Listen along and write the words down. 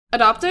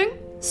Adopting?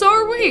 So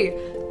are we!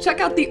 Check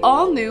out the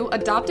all-new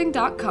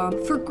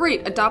adopting.com for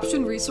great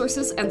adoption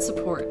resources and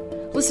support.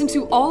 Listen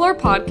to all our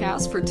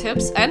podcasts for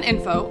tips and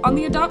info on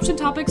the adoption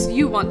topics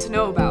you want to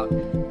know about.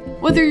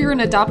 Whether you're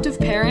an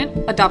adoptive parent,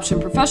 adoption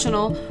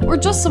professional, or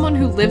just someone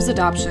who lives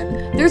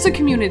adoption, there's a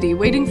community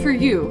waiting for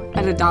you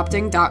at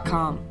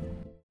adopting.com.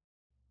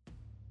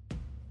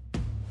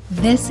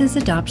 This is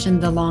Adoption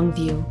the Long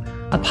View,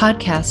 a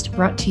podcast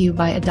brought to you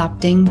by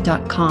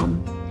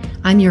adopting.com.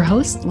 I'm your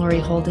host, Lori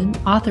Holden,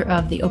 author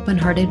of The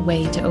Open-Hearted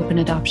Way to Open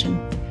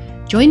Adoption.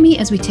 Join me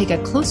as we take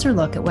a closer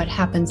look at what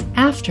happens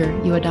after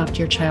you adopt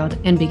your child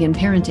and begin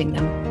parenting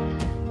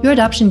them. Your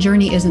adoption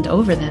journey isn't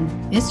over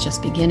then, it's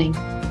just beginning.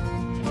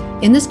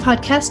 In this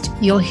podcast,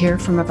 you'll hear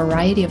from a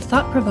variety of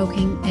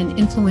thought-provoking and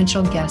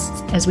influential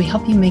guests as we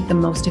help you make the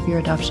most of your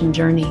adoption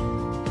journey.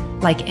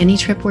 Like any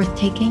trip worth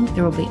taking,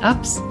 there will be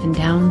ups and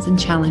downs and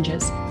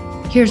challenges.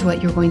 Here's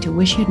what you're going to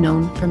wish you'd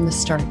known from the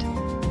start.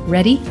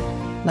 Ready?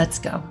 Let's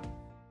go.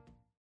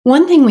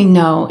 One thing we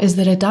know is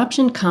that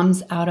adoption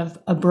comes out of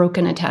a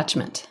broken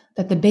attachment,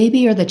 that the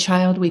baby or the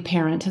child we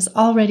parent has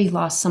already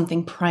lost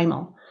something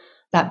primal,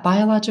 that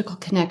biological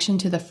connection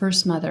to the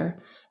first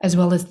mother, as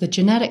well as the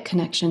genetic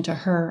connection to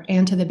her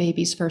and to the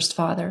baby's first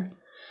father.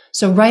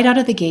 So right out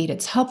of the gate,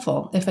 it's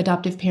helpful if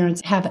adoptive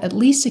parents have at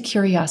least a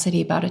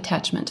curiosity about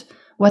attachment,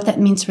 what that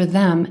means for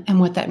them and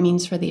what that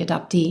means for the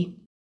adoptee.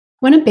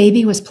 When a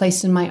baby was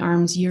placed in my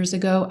arms years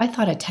ago, I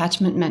thought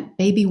attachment meant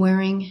baby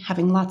wearing,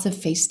 having lots of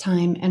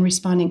FaceTime, and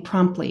responding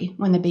promptly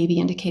when the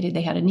baby indicated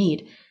they had a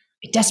need.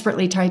 I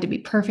desperately tried to be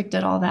perfect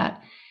at all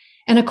that.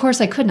 And of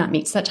course, I could not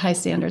meet such high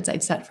standards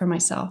I'd set for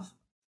myself.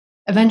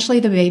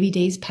 Eventually, the baby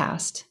days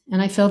passed, and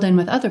I filled in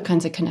with other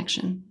kinds of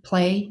connection: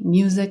 play,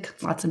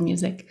 music, lots of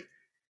music,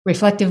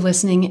 reflective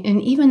listening,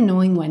 and even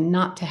knowing when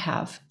not to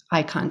have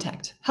eye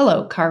contact.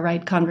 Hello, car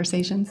ride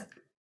conversations.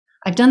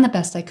 I've done the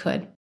best I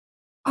could.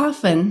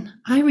 Often,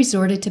 I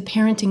resorted to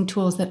parenting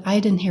tools that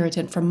I'd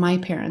inherited from my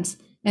parents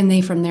and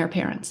they from their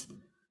parents.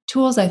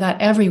 Tools I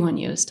thought everyone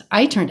used.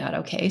 I turned out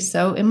okay,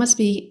 so it must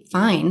be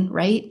fine,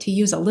 right? To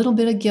use a little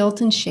bit of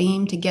guilt and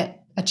shame to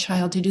get a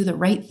child to do the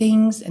right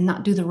things and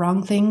not do the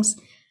wrong things.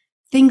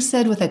 Things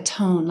said with a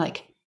tone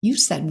like, "You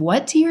said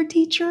what to your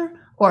teacher?"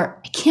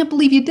 Or, "I can't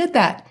believe you did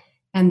that."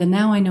 And the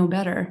 "now I know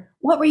better."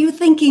 "What were you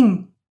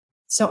thinking?"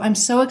 So I'm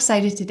so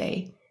excited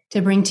today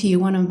to bring to you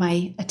one of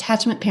my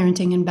attachment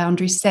parenting and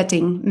boundary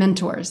setting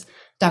mentors,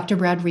 Dr.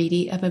 Brad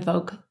Reedy of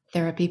Evoke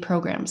Therapy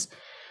Programs.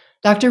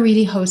 Dr.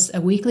 Reedy hosts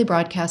a weekly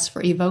broadcast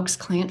for Evoke's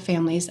client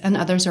families, and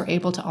others are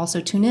able to also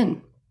tune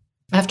in.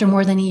 After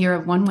more than a year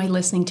of one-way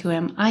listening to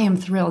him, I am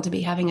thrilled to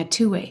be having a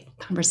two-way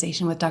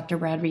conversation with Dr.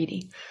 Brad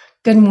Reedy.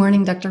 Good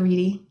morning, Dr.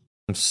 Reedy.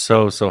 I'm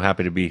so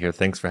happy to be here.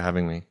 Thanks for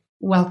having me.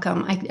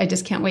 Welcome. I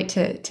just can't wait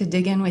to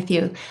dig in with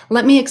you.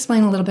 Let me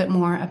explain a little bit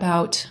more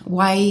about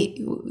why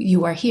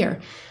you are here.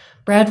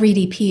 Brad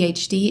Reedy,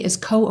 PhD, is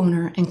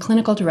co-owner and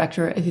clinical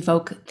director of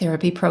Evoke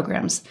Therapy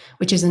Programs,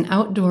 which is an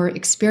outdoor,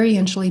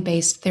 experientially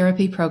based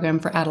therapy program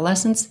for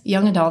adolescents,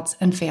 young adults,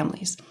 and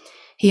families.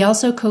 He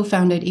also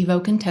co-founded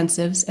Evoke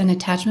Intensives, an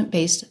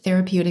attachment-based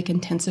therapeutic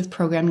intensive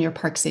program near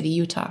Park City,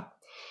 Utah.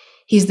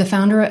 He's the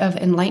founder of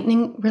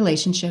Enlightening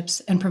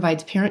Relationships and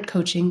provides parent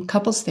coaching,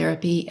 couples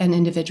therapy, and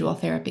individual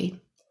therapy.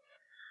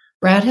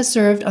 Brad has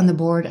served on the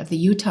board of the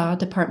Utah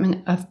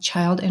Department of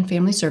Child and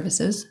Family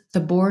Services, the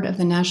board of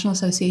the National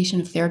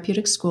Association of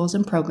Therapeutic Schools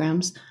and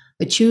Programs,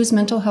 the Choose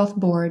Mental Health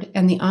Board,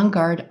 and the On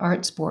Guard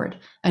Arts Board,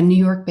 a New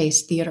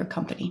York-based theater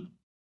company.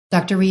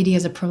 Dr. Reedy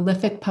is a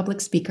prolific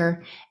public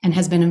speaker and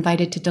has been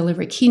invited to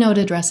deliver keynote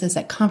addresses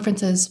at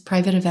conferences,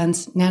 private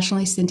events,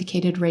 nationally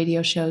syndicated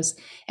radio shows,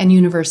 and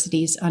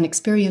universities on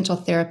experiential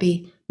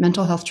therapy,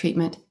 mental health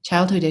treatment,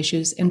 childhood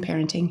issues, and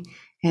parenting.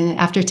 And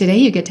after today,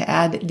 you get to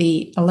add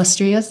the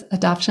illustrious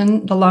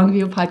Adoption the Long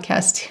View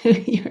podcast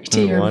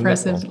to your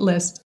impressive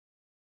list.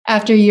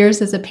 After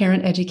years as a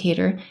parent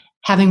educator,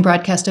 having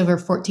broadcast over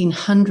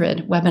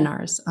 1,400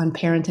 webinars on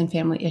parent and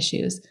family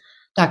issues,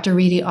 Dr.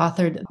 Reedy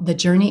authored The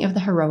Journey of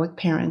the Heroic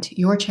Parent,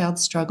 Your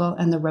Child's Struggle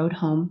and the Road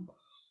Home,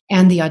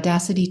 and The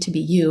Audacity to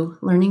Be You,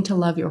 Learning to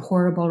Love Your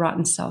Horrible,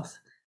 Rotten Self,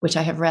 which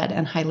I have read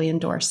and highly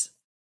endorse.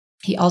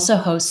 He also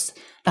hosts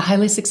the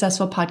highly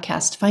successful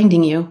podcast,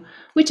 Finding You,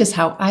 which is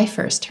how I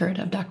first heard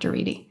of Dr.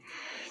 Reedy.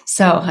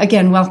 So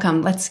again,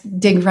 welcome. Let's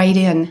dig right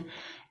in.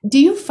 Do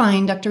you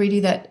find, Dr. Reedy,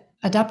 that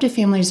adoptive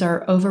families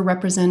are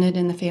overrepresented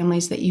in the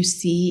families that you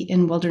see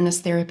in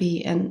wilderness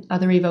therapy and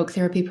other Evoke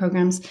therapy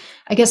programs?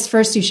 I guess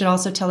first you should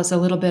also tell us a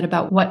little bit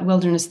about what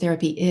wilderness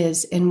therapy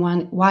is and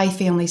why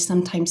families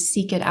sometimes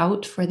seek it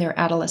out for their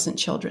adolescent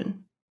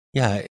children.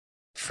 Yeah.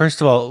 First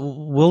of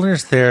all,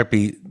 wilderness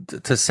therapy,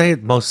 to say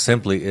it most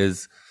simply,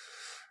 is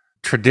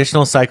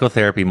traditional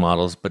psychotherapy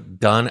models, but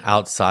done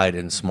outside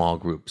in small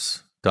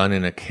groups, done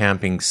in a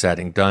camping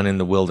setting, done in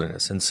the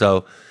wilderness. And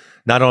so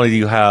not only do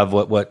you have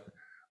what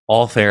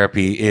all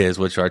therapy is,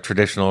 which are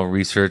traditional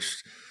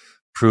research,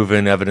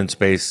 proven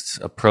evidence-based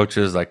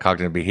approaches like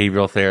cognitive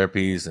behavioral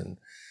therapies and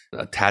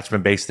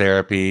attachment-based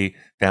therapy,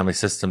 family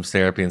systems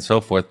therapy, and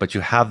so forth. But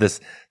you have this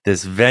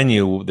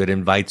venue that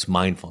invites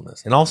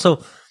mindfulness. And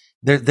also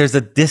there's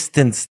a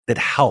distance that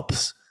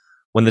helps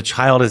when the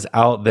child is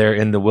out there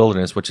in the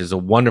wilderness, which is a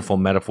wonderful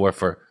metaphor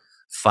for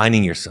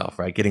finding yourself,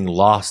 right? Getting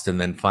lost and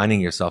then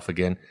finding yourself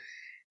again.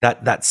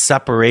 That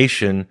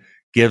separation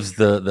gives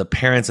the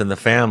parents and the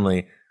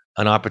family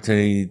an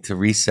opportunity to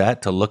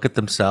reset, to look at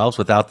themselves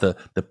without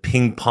the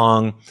ping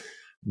pong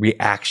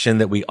reaction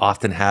that we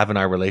often have in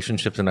our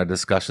relationships and our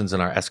discussions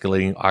and our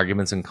escalating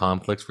arguments and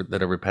conflicts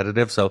that are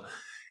repetitive. So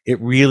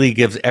it really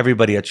gives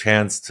everybody a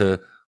chance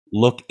to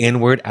look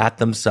inward at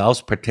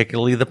themselves,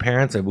 particularly the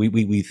parents. And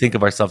we think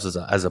of ourselves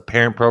as a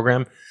parent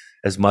program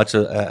as much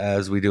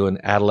as we do an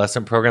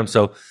adolescent program.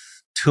 So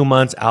 2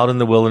 months out in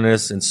the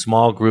wilderness in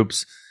small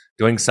groups,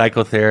 doing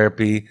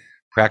psychotherapy,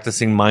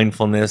 practicing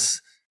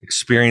mindfulness,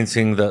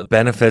 experiencing the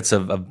benefits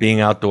of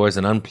being outdoors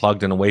and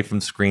unplugged and away from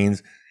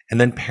screens.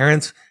 And then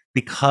parents,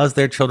 because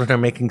their children are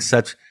making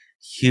such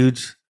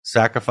huge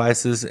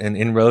sacrifices and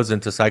inroads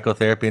into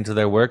psychotherapy, into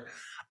their work,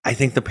 I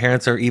think the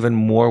parents are even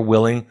more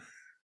willing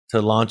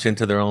to launch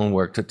into their own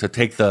work, to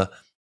take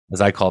as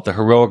I call it, the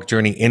heroic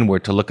journey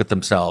inward, to look at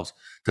themselves,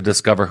 to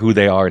discover who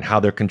they are and how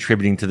they're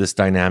contributing to this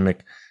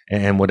dynamic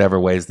and whatever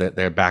ways that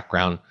their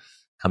background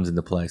comes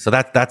into play. So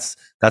that's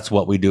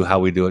what we do, how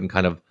we do it, and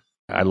kind of,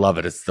 I love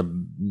it. It's the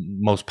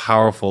most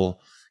powerful,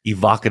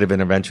 evocative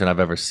intervention I've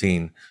ever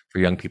seen for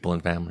young people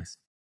and families.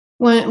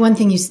 One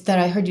thing that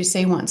I heard you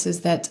say once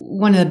is that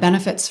one of the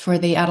benefits for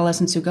the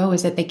adolescents who go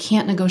is that they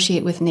can't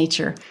negotiate with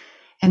nature.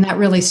 And that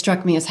really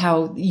struck me as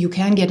how you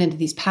can get into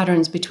these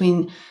patterns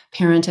between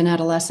parent and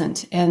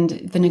adolescent, and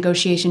the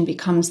negotiation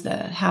becomes the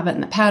habit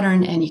and the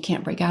pattern, and you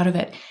can't break out of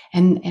it.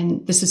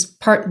 And this is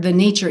the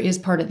nature is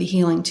part of the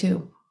healing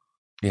too.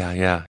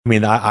 Yeah. I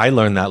mean, I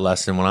learned that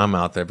lesson when I'm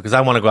out there, because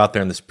I want to go out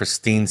there in this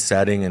pristine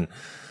setting and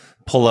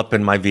pull up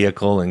in my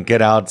vehicle and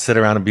get out, sit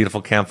around a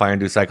beautiful campfire and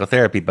do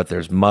psychotherapy. But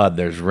there's mud,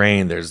 there's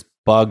rain, there's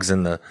bugs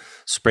in the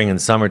spring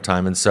and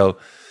summertime. And so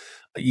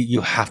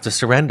you have to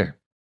surrender.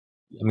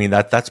 I mean,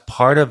 that's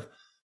part of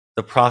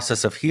the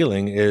process of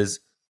healing. Is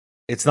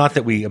it's not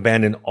that we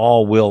abandon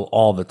all will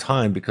all the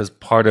time, because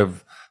part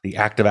of the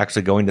act of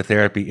actually going to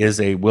therapy is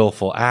a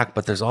willful act,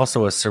 but there's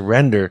also a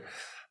surrender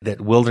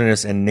that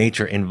wilderness and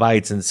nature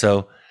invites. And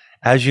so,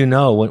 as you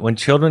know, when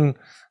children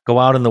go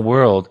out in the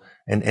world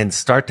and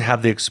start to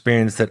have the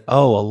experience that,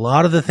 a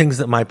lot of the things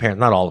that my parents,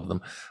 not all of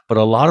them, but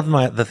a lot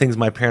of the things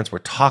my parents were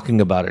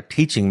talking about or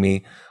teaching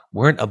me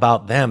weren't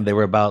about them. They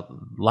were about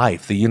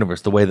life, the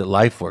universe, the way that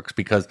life works,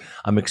 because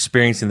I'm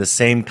experiencing the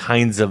same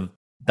kinds of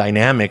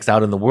dynamics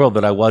out in the world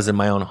that I was in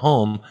my own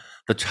home.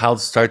 The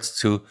child starts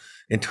to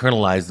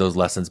internalize those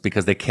lessons,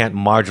 because they can't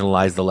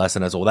marginalize the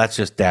lesson as, well, that's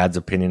just dad's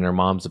opinion or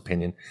mom's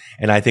opinion.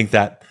 And I think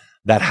that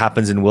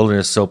happens in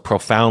wilderness so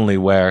profoundly,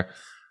 where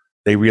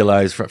they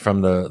realize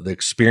from the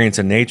experience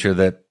in nature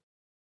that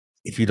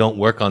if you don't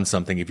work on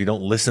something, if you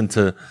don't listen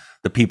to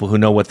the people who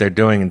know what they're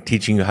doing and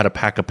teaching you how to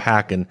pack a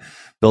pack and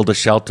build a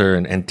shelter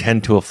and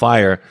tend to a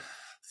fire,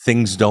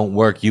 things don't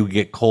work. You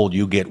get cold,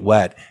 you get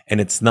wet. And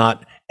it's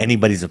not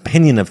anybody's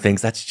opinion of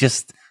things. That's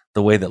just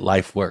the way that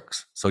life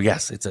works. So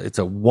yes, it's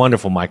a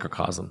wonderful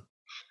microcosm.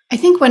 I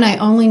think when I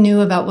only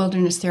knew about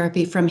wilderness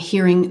therapy from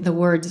hearing the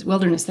words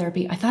wilderness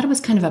therapy, I thought it was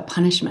kind of a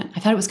punishment. I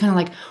thought it was kind of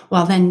like,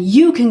 well, then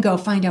you can go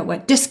find out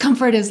what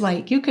discomfort is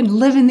like. You can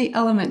live in the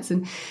elements.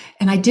 And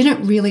I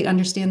didn't really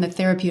understand the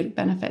therapeutic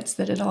benefits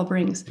that it all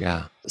brings.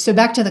 Yeah. So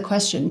back to the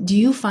question, do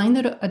you find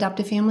that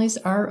adoptive families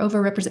are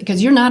overrepresented?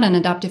 Because you're not an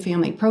adoptive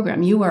family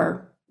program. You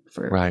are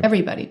for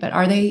everybody, but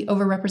are they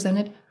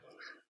overrepresented?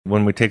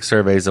 When we take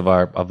surveys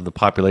of the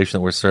population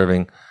that we're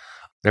serving,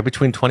 they're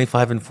between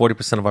 25 and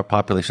 40% of our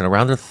population.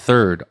 Around a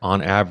third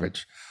on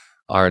average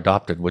are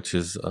adopted, which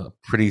is a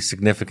pretty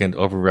significant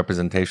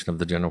overrepresentation of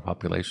the general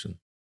population.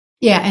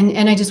 Yeah,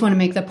 and I just want to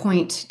make the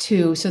point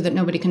too, so that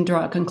nobody can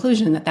draw a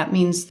conclusion that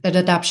means that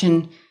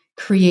adoption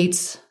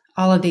creates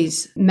all of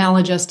these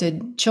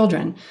maladjusted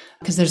children,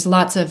 because there's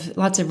lots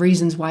of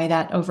reasons why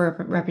that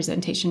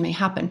overrepresentation may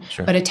happen.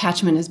 Sure. But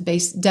attachment is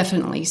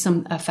definitely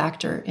a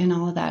factor in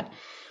all of that.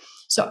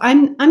 So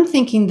I'm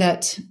thinking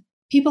that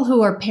people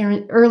who are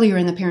earlier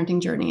in the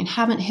parenting journey and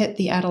haven't hit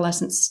the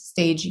adolescence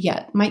stage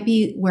yet might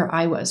be where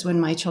I was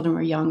when my children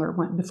were young, or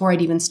before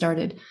I'd even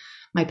started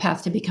my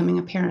path to becoming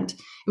a parent.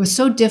 It was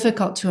so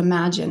difficult to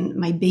imagine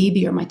my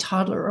baby or my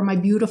toddler or my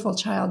beautiful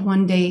child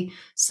one day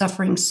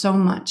suffering so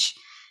much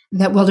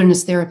that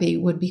wilderness therapy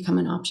would become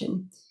an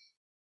option.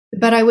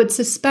 But I would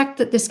suspect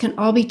that this can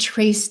all be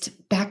traced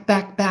back,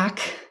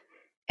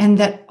 and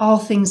that all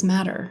things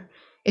matter.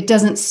 It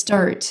doesn't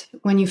start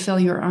when you fill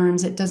your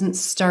arms. It doesn't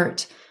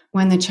start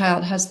when the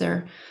child has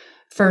their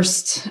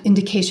first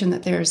indication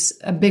that there's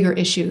a bigger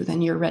issue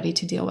than you're ready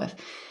to deal with.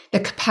 The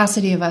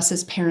capacity of us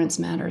as parents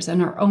matters,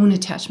 and our own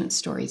attachment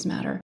stories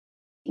matter.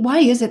 Why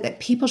is it that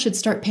people should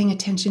start paying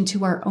attention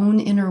to our own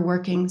inner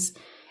workings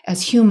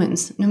as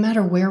humans, no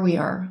matter where we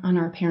are on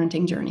our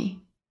parenting journey?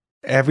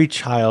 Every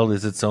child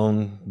is its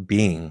own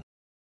being.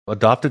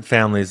 Adopted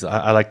families,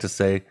 I like to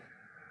say,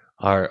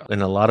 are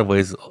in a lot of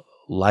ways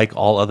like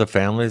all other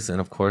families, and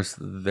of course,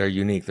 they're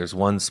unique. There's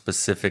one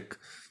specific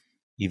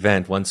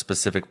event, one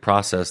specific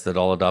process that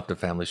all adoptive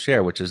families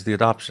share, which is the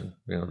adoption,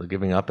 the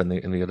giving up and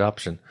the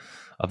adoption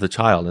of the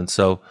child. And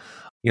so,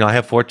 I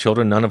have 4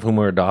 children, none of whom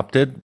are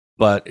adopted,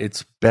 but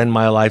it's been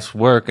my life's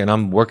work, and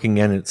I'm working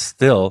in it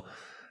still,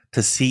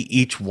 to see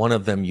each one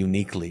of them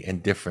uniquely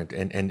and different.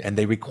 And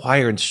they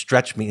require and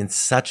stretch me in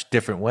such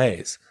different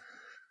ways.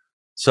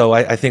 So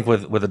I think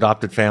with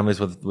adopted families,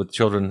 with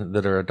children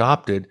that are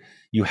adopted,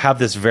 you have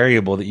this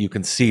variable that you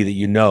can see, that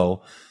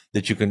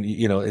you can,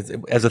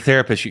 as a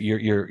therapist,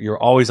 you're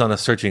always on a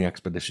searching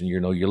expedition.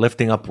 You're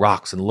lifting up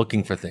rocks and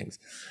looking for things.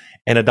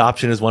 And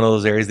adoption is one of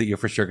those areas that you're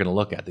for sure going to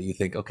look at, that you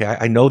think, okay,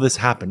 I know this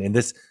happened. And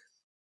this,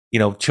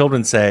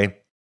 children say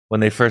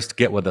when they first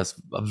get with us,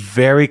 a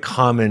very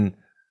common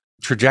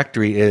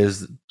trajectory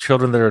is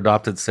children that are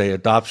adopted say,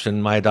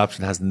 my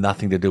adoption has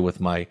nothing to do with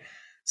my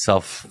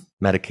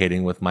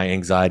self-medicating, with my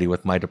anxiety,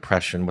 with my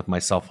depression, with my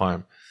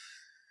self-harm.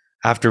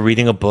 After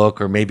reading a book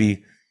or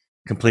maybe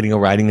completing a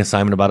writing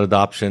assignment about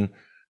adoption,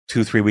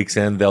 2-3 weeks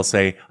in, they'll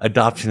say,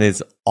 adoption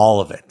is all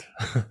of it.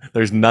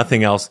 There's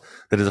nothing else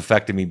that has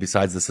affected me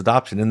besides this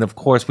adoption. And of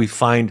course, we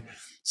find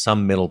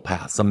some middle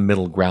path, some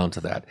middle ground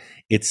to that.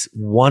 It's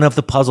one of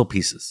the puzzle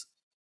pieces.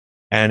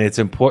 And it's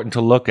important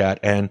to look at.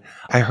 And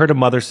I heard a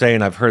mother say,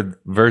 and I've heard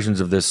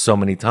versions of this so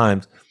many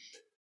times,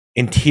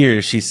 in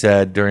tears, she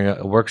said during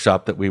a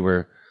workshop that we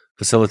were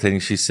facilitating,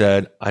 she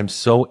said, I'm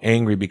so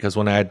angry because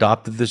when I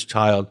adopted this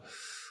child,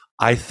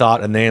 I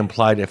thought, and they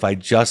implied, if I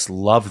just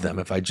loved them,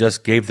 if I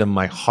just gave them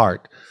my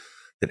heart,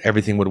 that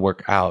everything would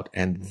work out.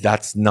 And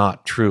that's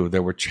not true.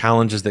 There were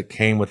challenges that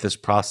came with this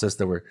process.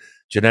 There were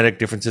genetic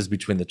differences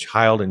between the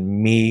child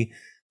and me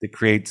that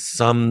create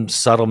some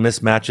subtle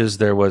mismatches.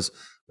 There was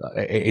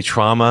a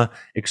trauma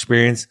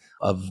experience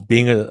of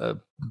being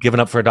given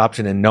up for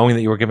adoption and knowing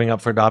that you were giving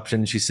up for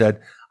adoption. She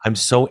said, I'm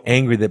so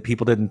angry that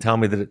people didn't tell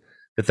me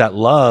that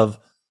love,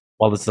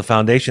 while it's the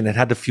foundation, it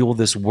had to fuel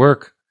this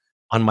work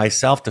on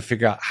myself to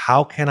figure out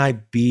how can I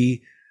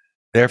be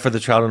there for the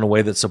child in a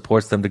way that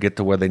supports them to get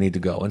to where they need to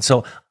go. And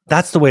so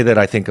that's the way that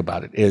I think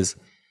about it. Is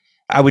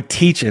I would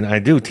teach, and I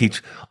do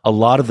teach, a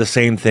lot of the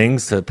same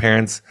things to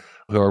parents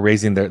who are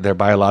raising their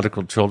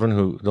biological children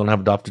who don't have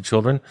adopted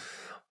children.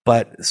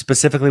 But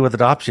specifically with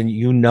adoption,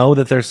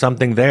 that there's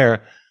something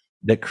there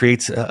that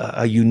creates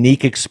a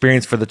unique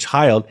experience for the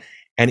child,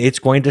 and it's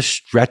going to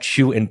stretch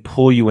you and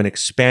pull you and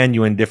expand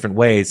you in different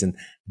ways. And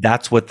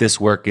that's what this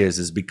work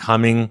is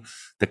becoming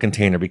the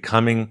container,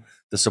 becoming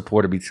the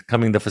supporter,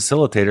 becoming the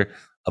facilitator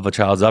of a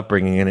child's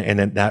upbringing.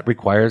 And that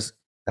requires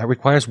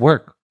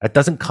work. That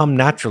doesn't come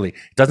naturally.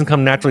 It doesn't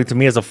come naturally to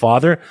me as a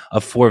father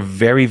of 4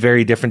 very,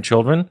 very different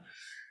children.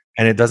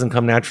 And it doesn't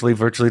come naturally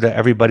virtually to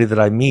everybody that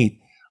I meet.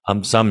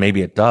 Some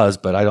maybe it does,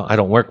 but I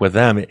don't work with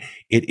them. It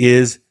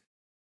is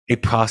a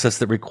process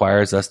that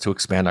requires us to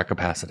expand our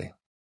capacity.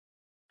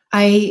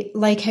 I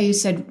like how you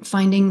said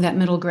finding that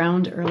middle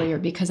ground earlier,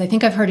 because I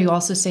think I've heard you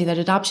also say that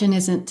adoption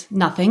isn't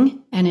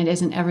nothing and it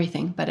isn't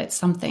everything, but it's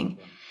something.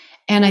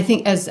 And I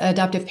think as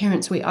adoptive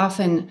parents, we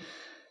often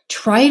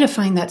try to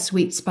find that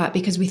sweet spot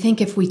because we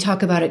think if we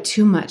talk about it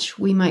too much,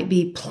 we might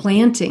be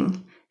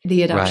planting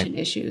the adoption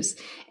issues.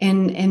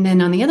 And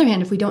then on the other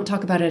hand, if we don't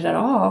talk about it at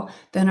all,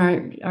 then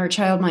our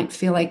child might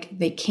feel like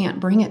they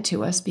can't bring it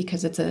to us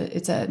because it's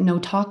a no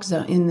talk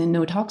zone, in the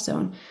no talk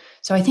zone.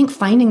 So I think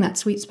finding that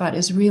sweet spot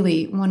is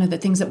really one of the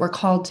things that we're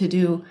called to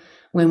do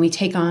when we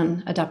take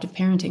on adoptive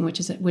parenting,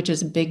 which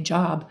is a big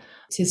job,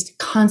 is to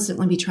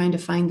constantly be trying to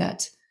find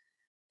that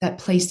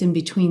place in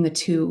between the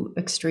two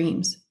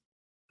extremes.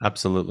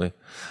 Absolutely.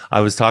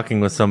 I was talking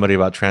with somebody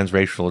about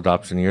transracial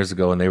adoption years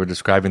ago, and they were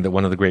describing that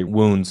one of the great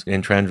wounds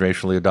in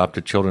transracially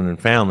adopted children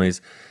and families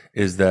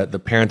is that the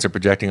parents are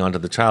projecting onto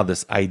the child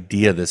this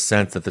idea, this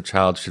sense that the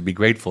child should be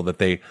grateful that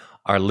they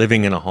are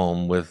living in a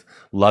home with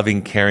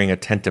loving, caring,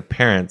 attentive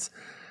parents,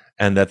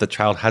 and that the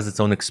child has its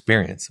own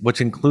experience,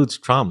 which includes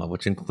trauma,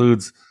 which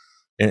includes,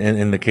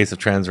 in the case of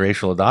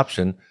transracial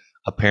adoption,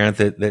 a parent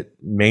that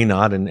may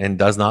not and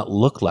does not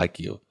look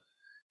like you.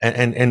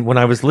 And when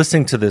I was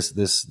listening to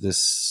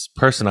this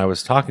person I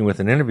was talking with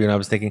in an interview, and I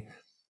was thinking,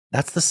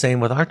 that's the same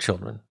with our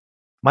children.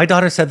 My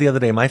daughter said the other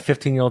day, my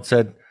 15-year-old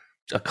said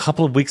a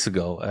couple of weeks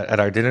ago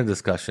at our dinner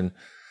discussion,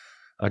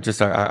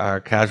 just our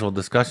casual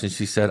discussion,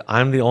 she said,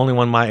 I'm the only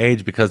one my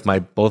age, because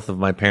both of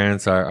my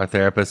parents are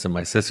therapists and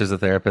my sister's a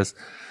therapist,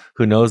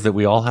 who knows that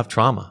we all have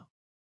trauma.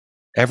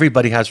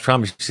 Everybody has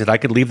trauma. She said, I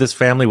could leave this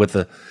family with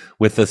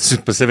the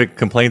specific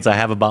complaints I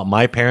have about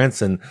my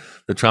parents and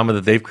the trauma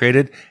that they've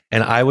created,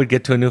 and I would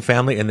get to a new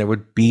family and there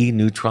would be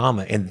new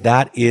trauma. And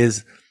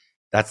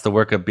that's the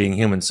work of being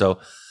human. So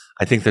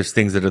I think there's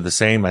things that are the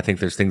same. I think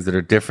there's things that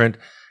are different.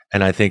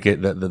 And I think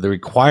the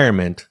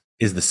requirement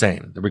is the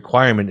same. The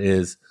requirement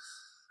is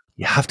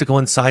you have to go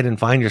inside and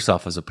find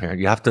yourself as a parent.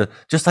 You have to,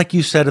 just like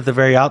you said at the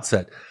very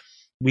outset,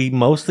 we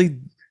mostly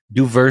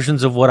do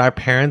versions of what our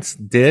parents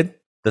did,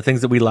 the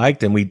things that we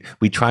liked, and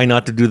we try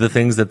not to do the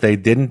things that they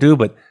didn't do,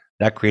 but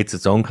that creates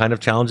its own kind of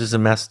challenges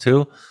and mess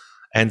too.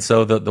 And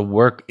so the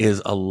work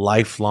is a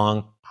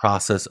lifelong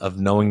process of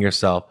knowing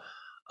yourself,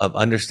 of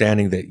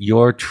understanding that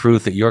your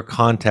truth, that your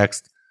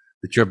context,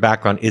 that your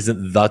background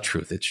isn't the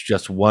truth. It's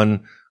just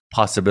one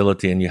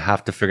possibility, and you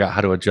have to figure out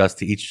how to adjust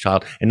to each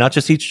child, and not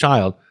just each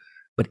child,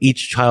 but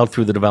each child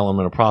through the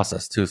developmental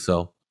process too.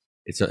 So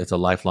it's a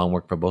lifelong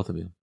work for both of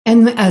you.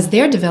 And as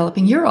they're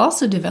developing, you're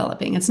also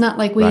developing. It's not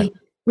like we Right.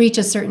 reach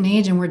a certain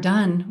age and we're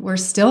done. We're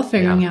still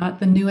figuring out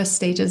the newest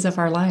stages of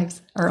our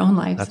lives, our own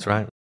lives. That's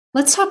right.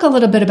 Let's talk a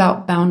little bit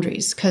about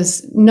boundaries,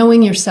 because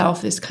knowing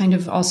yourself is kind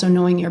of also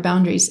knowing your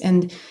boundaries.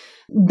 And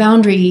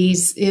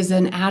boundaries is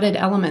an added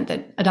element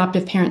that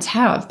adoptive parents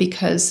have,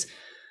 because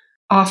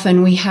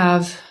often we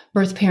have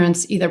birth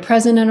parents either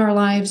present in our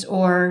lives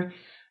or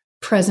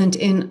present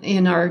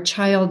in our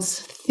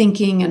child's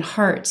thinking and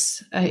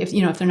hearts. If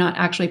they're not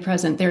actually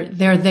present,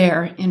 they're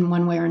there in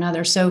one way or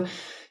another. So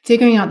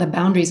figuring out the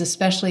boundaries,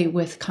 especially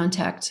with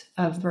contact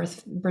of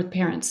birth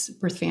parents,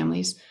 birth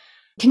families.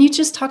 Can you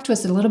just talk to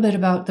us a little bit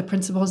about the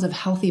principles of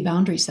healthy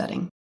boundary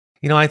setting?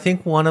 I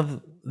think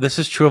this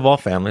is true of all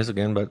families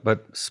again,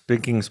 but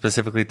speaking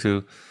specifically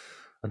to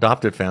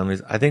adopted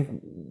families, I think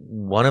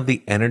one of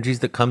the energies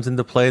that comes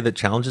into play that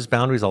challenges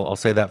boundaries, I'll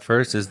say that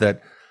first, is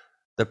that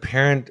the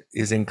parent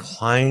is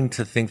inclined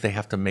to think they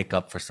have to make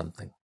up for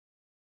something.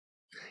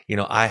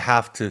 I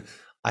have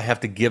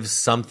to give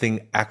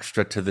something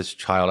extra to this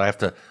child. I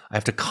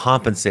have to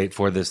compensate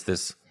for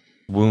this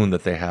wound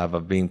that they have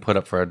of being put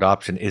up for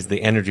adoption, is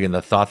the energy and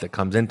the thought that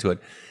comes into it.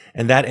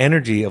 And that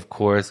energy, of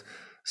course,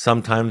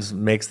 sometimes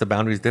makes the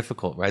boundaries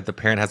difficult, right? The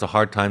parent has a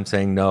hard time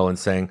saying no and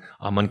saying,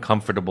 I'm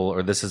uncomfortable,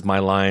 or this is my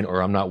line,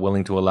 or I'm not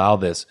willing to allow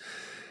this,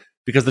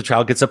 because the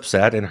child gets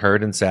upset and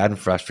hurt and sad and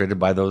frustrated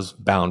by those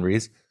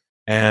boundaries.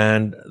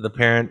 And the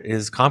parent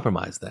is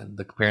compromised then.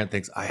 The parent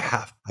thinks,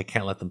 I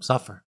can't let them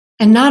suffer.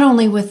 And not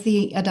only with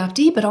the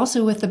adoptee, but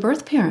also with the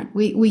birth parent.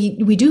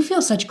 We do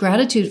feel such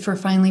gratitude for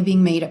finally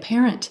being made a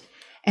parent.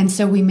 And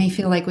so we may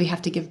feel like we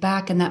have to give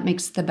back, and that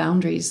makes the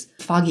boundaries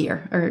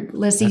foggier or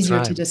less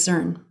easier to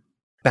discern.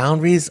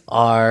 Boundaries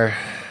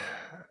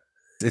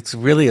it's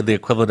really the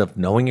equivalent of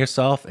knowing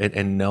yourself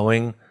and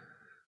knowing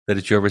that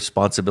it's your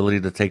responsibility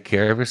to take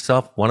care of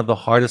yourself. One of the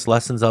hardest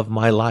lessons of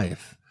my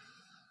life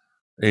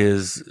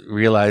is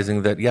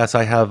realizing that, yes,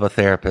 I have a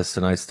therapist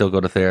and I still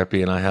go to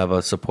therapy, and I have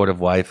a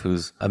supportive wife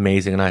who's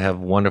amazing, and I have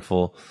a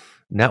wonderful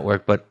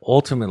network, but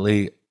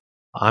ultimately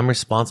I'm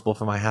responsible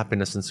for my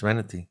happiness and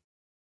serenity.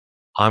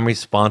 I'm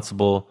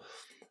responsible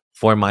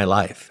for my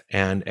life.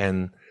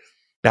 And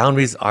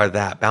boundaries are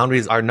that.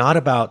 Boundaries are not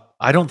about,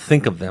 I don't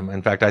think of them.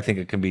 In fact, I think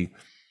it can be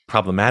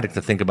problematic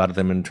to think about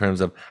them in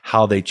terms of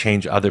how they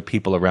change other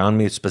people around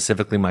me,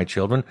 specifically my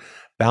children.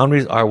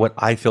 Boundaries are what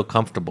I feel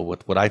comfortable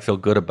with, what I feel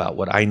good about,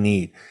 what I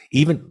need.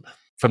 Even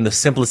from the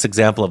simplest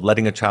example of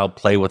letting a child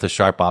play with a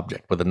sharp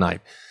object, with a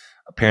knife.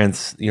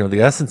 Parents,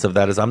 the essence of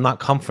that is, I'm not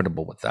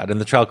comfortable with that. And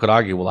the child could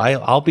argue, well,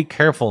 I'll be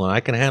careful and I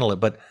can handle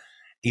it. But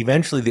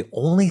eventually, the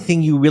only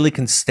thing you really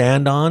can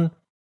stand on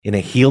in a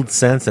healed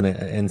sense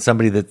and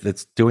somebody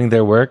that's doing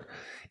their work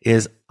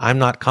is, I'm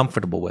not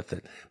comfortable with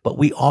it. But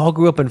we all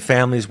grew up in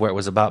families where it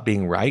was about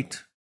being right,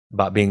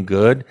 about being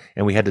good,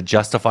 and we had to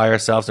justify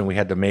ourselves, and we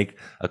had to make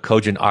a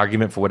cogent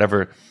argument for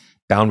whatever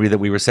boundary that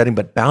we were setting.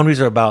 But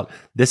boundaries are about,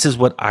 this is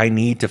what I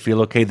need to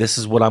feel okay. This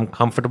is what I'm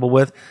comfortable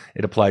with.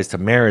 It applies to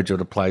marriage.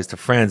 It applies to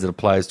friends. It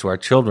applies to our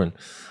children.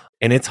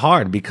 And it's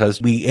hard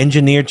because we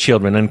engineer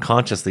children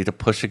unconsciously to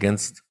push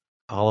against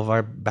all of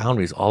our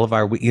boundaries, all of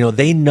our,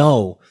 they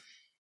know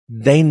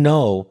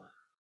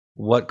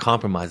what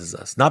compromises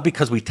us, not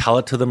because we tell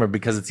it to them or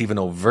because it's even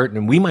overt,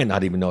 and we might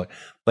not even know it,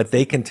 but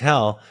they can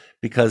tell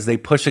because they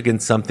push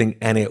against something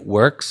and it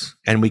works,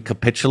 and we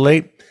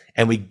capitulate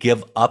and we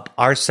give up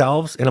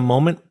ourselves in a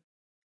moment,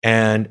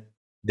 and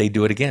they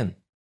do it again.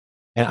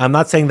 And I'm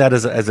not saying that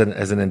as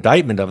an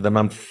indictment of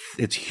them.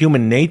 It's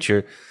human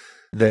nature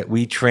that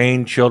we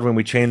train children,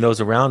 we train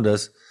those around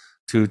us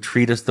to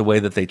treat us the way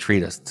that they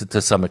treat us,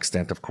 to some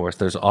extent, of course.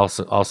 There's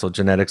also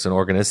genetics and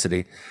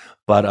organicity.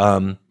 But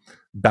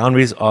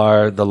boundaries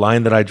are the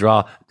line that I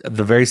draw.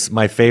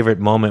 My favorite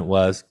moment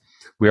was,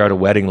 we were at a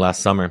wedding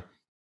last summer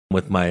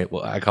with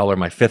I call her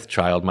my fifth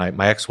child, my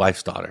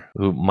ex-wife's daughter,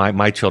 who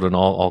my children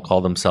all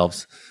call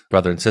themselves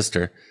brother and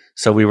sister.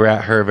 So we were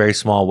at her very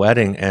small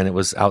wedding, and it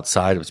was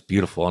outside. It was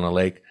beautiful on a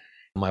lake.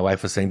 My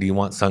wife was saying, do you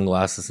want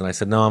sunglasses? And I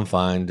said, no, I'm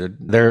fine.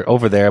 They're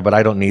over there, but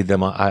I don't need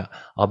them.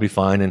 I'll be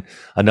fine. And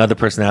another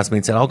person asked me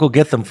and said, I'll go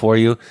get them for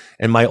you.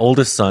 And my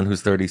oldest son,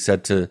 who's 30,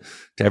 said to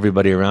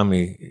everybody around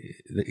me,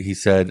 he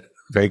said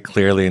very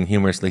clearly and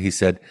humorously, he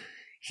said,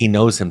 he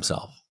knows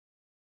himself.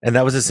 And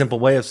that was a simple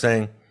way of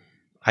saying,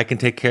 I can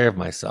take care of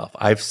myself.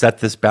 I've set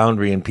this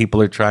boundary, and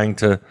people are trying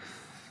to,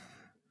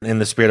 in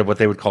the spirit of what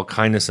they would call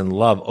kindness and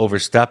love,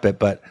 overstep it.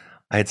 But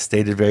I had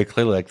stated very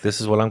clearly, like, this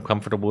is what I'm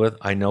comfortable with.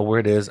 I know where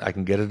it is. I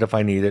can get it if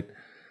I need it.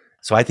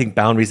 So I think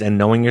boundaries and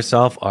knowing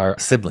yourself are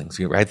siblings,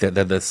 right?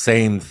 They're the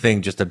same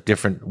thing, just a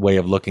different way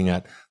of looking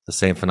at the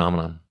same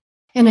phenomenon.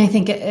 And I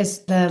think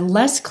as the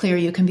less clear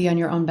you can be on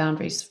your own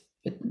boundaries,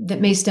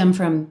 that may stem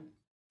from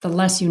the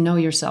less you know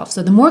yourself.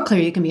 So the more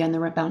clear you can be on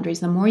the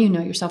boundaries, the more you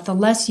know yourself, the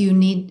less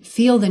you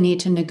feel the need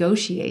to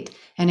negotiate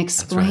and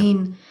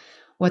explain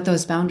what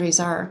those boundaries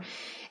are.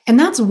 And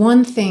that's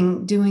one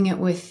thing, doing it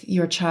with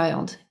your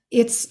child.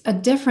 It's a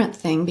different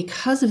thing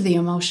because of the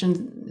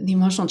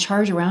emotional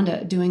charge around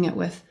it, doing it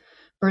with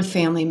birth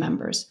family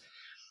members.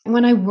 And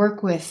when I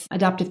work with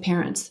adoptive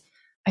parents,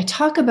 I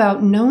talk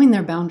about knowing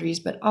their boundaries,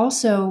 but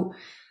also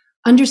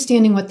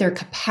understanding what their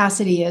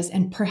capacity is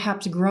and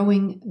perhaps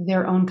growing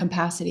their own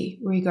capacity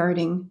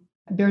regarding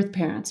birth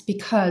parents.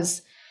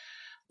 Because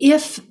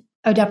if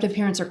adoptive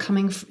parents are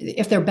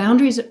if their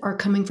boundaries are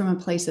coming from a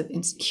place of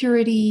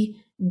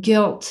insecurity,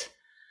 guilt,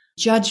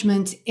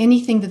 judgment,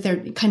 anything that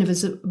they're kind of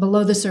is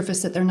below the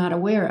surface that they're not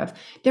aware of,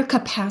 their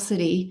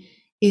capacity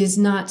is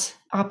not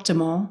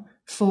optimal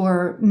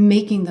for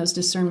making those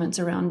discernments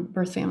around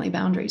birth family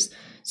boundaries.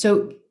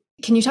 So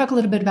can you talk a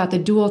little bit about the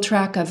dual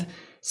track of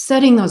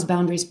setting those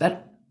boundaries,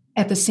 but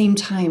at the same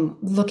time,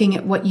 looking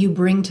at what you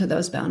bring to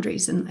those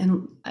boundaries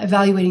and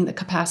evaluating the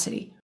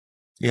capacity?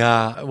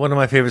 Yeah. One of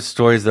my favorite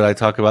stories that I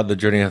talk about, the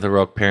journey of the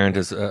heroic parent,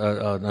 is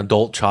an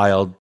adult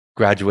child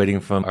graduating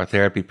from our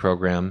therapy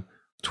program,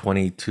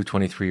 22,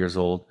 23 years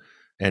old,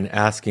 and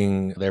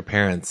asking their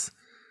parents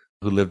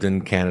who lived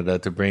in Canada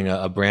to bring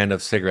a brand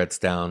of cigarettes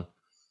down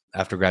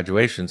after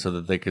graduation so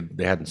that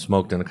they hadn't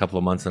smoked in a couple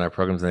of months in our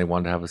programs and they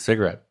wanted to have a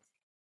cigarette.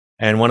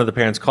 And one of the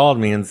parents called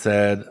me and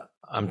said,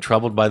 I'm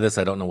troubled by this.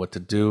 I don't know what to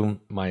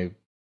do. My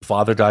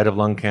father died of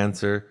lung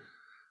cancer.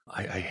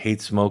 I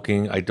hate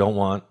smoking. I don't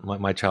want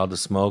my child to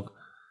smoke,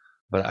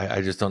 but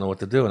I just don't know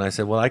what to do. And I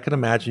said, well, I could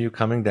imagine you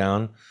coming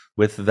down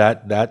with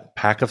that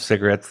pack of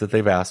cigarettes that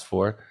they've asked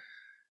for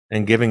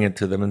and giving it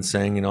to them and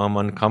saying, I'm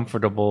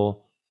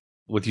uncomfortable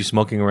with you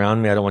smoking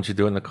around me. I don't want you to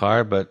do it in the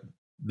car, but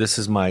this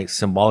is my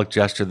symbolic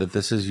gesture that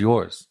this is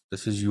yours.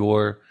 This is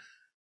your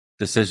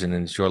decision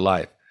and it's your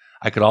life.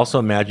 I could also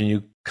imagine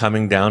you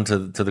coming down to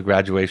the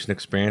graduation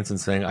experience and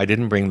saying, I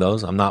didn't bring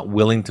those. I'm not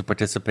willing to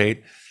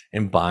participate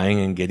in buying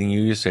and getting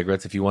you your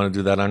cigarettes. If you want to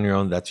do that on your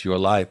own, that's your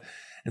life.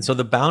 And so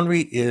the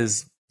boundary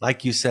is,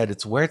 like you said,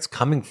 it's where it's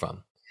coming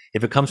from.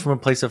 If it comes from a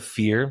place of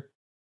fear,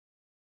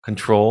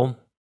 control,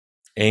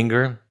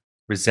 anger,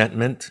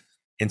 resentment,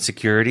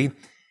 insecurity,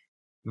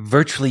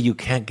 virtually you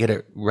can't get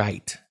it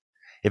right.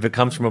 If it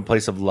comes from a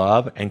place of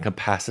love and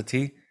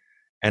capacity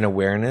and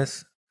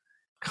awareness,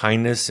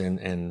 kindness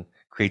and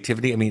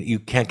creativity, you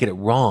can't get it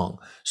wrong.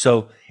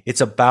 So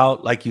it's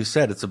about, like you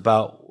said, it's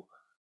about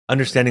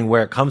understanding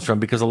where it comes from,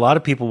 because a lot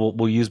of people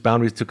will use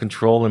boundaries to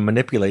control and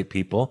manipulate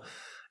people.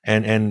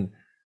 And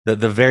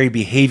the very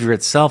behavior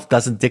itself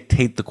doesn't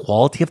dictate the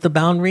quality of the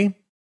boundary.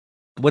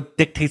 What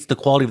dictates the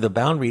quality of the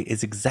boundary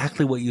is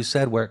exactly what you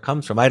said, where it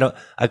comes from. A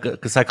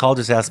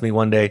psychologist asked me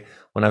one day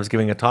when I was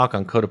giving a talk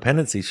on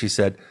codependency, she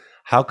said,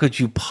 how could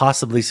you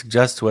possibly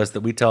suggest to us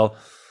that we tell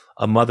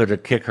a mother to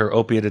kick her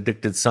opiate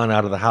addicted son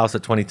out of the house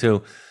at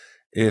 22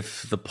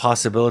 if the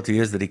possibility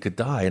is that he could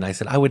die? And I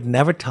said, I would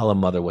never tell a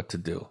mother what to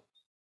do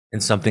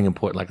in something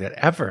important like that,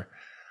 ever.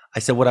 I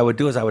said, what I would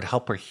do is I would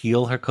help her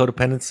heal her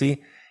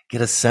codependency,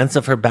 get a sense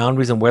of her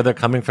boundaries and where they're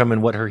coming from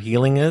and what her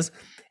healing is.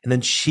 And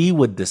then she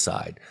would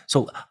decide.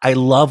 So I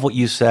love what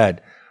you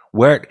said,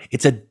 where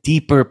it's a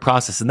deeper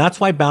process. And that's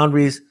why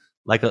boundaries,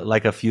 like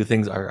a few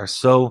things, are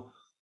so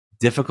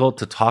difficult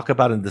to talk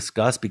about and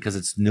discuss, because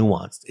it's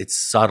nuanced, it's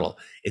subtle,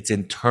 it's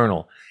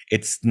internal.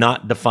 It's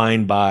not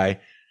defined by,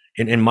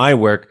 in my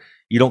work,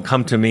 you don't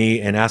come to me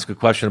and ask a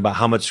question about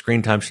how much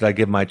screen time should I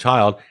give my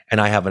child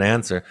and I have an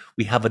answer.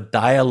 We have a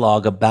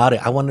dialogue about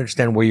it. I want to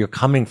understand where you're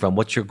coming from.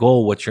 What's your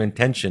goal? What's your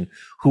intention?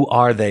 Who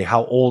are they?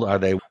 How old are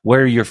they?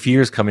 Where are your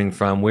fears coming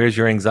from? Where's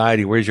your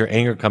anxiety? Where's your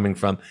anger coming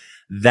from?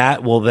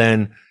 That will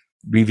then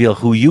reveal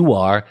who you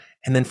are.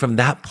 And then from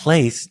that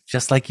place,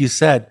 just like you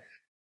said,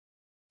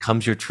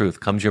 comes your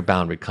truth, comes your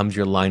boundary, comes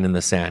your line in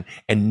the sand.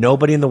 And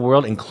nobody in the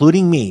world,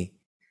 including me,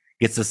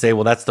 gets to say,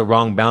 well, that's the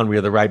wrong boundary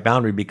or the right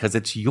boundary, because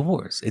it's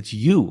yours. It's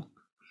you.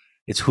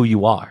 It's who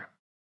you are.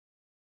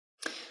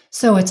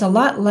 So it's a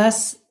lot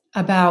less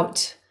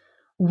about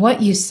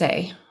what you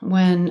say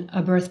when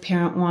a birth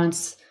parent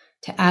wants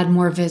to add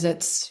more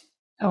visits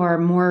or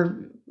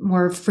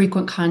more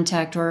frequent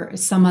contact or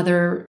some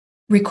other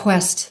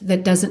request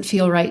that doesn't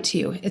feel right to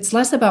you. It's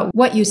less about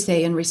what you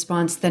say in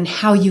response than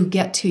how you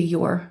get to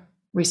your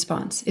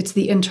response. It's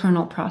the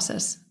internal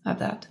process of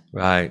that.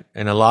 Right.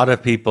 And a lot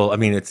of people,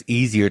 it's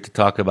easier to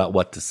talk about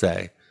what to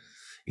say.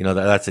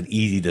 That's an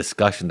easy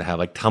discussion to have.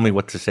 Like, tell me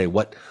what to say.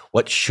 What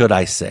should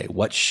I say?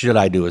 What should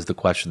I do is the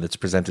question that's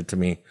presented to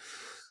me,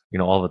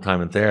 all the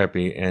time in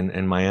therapy.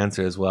 And my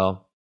answer is,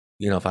 well,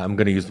 if I'm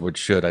going to use the word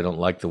should, I don't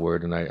like the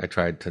word. And I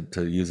tried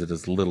to use it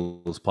as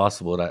little as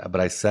possible. But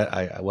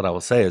what I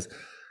will say is,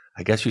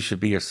 I guess you should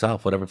be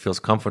yourself, whatever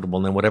feels comfortable.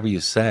 And then whatever you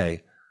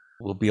say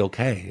will be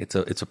okay.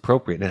 It's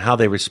appropriate. And how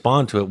they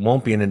respond to it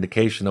won't be an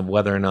indication of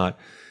whether or not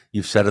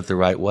you've said it the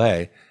right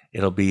way.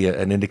 It'll be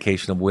an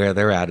indication of where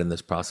they're at in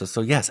this process.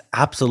 So yes,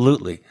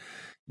 absolutely.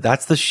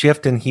 That's the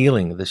shift in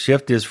healing. The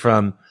shift is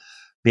from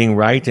being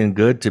right and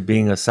good to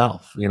being a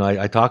self.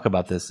 I talk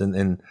about this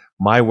in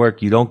my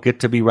work, you don't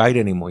get to be right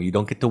anymore. You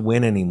don't get to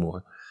win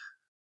anymore.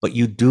 But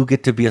you do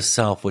get to be a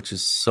self, which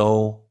is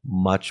so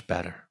much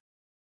better.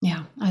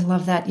 Yeah, I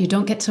love that. You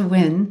don't get to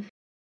win,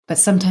 but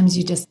sometimes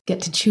you just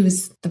get to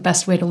choose the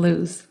best way to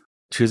lose.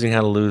 Choosing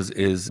how to lose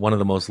is one of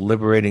the most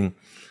liberating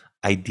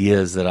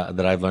ideas that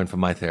I've learned from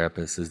my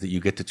therapist, is that you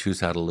get to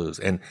choose how to lose.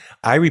 And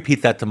I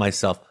repeat that to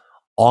myself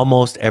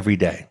almost every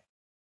day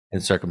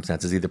in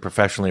circumstances, either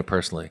professionally or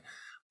personally.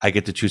 I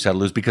get to choose how to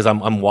lose because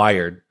I'm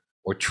wired,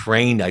 or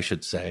trained, I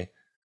should say,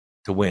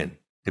 to win,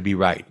 to be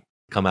right,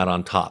 come out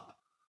on top,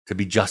 to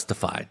be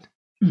justified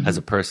as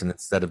a person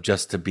instead of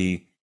just to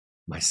be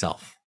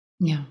myself.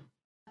 Yeah.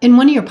 In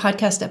one of your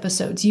podcast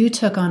episodes, you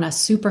took on a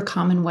super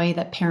common way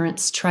that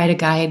parents try to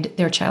guide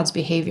their child's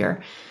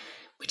behavior,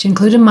 which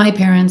included my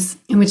parents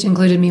and which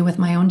included me with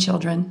my own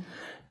children.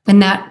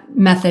 And that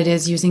method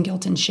is using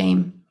guilt and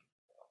shame.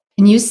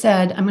 And you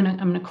said, I'm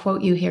going to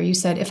quote you here. You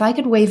said, if I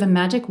could wave a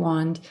magic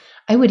wand,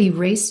 I would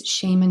erase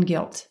shame and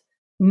guilt.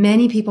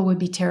 Many people would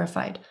be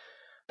terrified.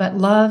 But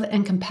love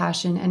and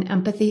compassion and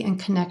empathy and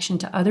connection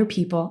to other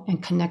people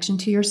and connection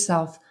to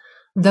yourself,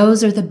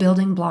 those are the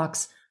building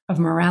blocks of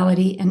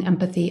morality and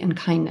empathy and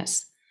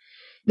kindness.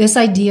 This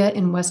idea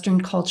in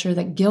Western culture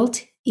that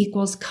guilt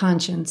equals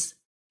conscience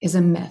is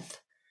a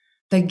myth.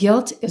 The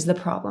guilt is the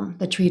problem,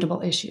 the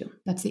treatable issue.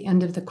 That's the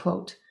end of the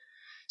quote.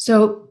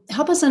 So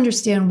help us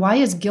understand, why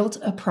is guilt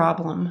a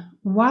problem?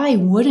 Why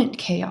wouldn't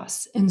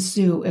chaos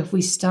ensue if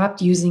we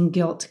stopped using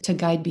guilt to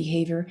guide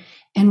behavior?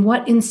 And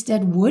what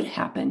instead would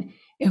happen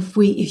if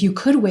you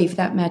could wave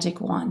that magic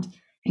wand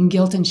and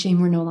guilt and shame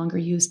were no longer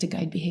used to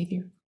guide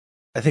behavior?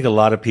 I think a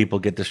lot of people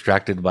get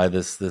distracted by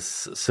this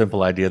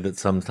simple idea that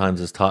sometimes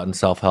is taught in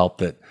self-help,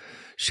 that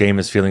shame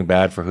is feeling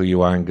bad for who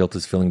you are and guilt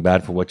is feeling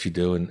bad for what you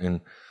do.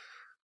 And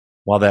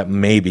while that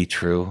may be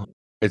true,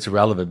 it's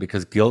irrelevant,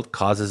 because guilt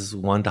causes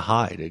one to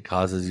hide. It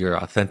causes your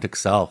authentic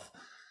self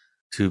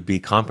to be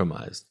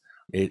compromised.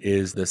 It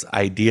is this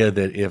idea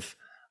that if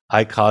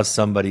I cause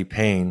somebody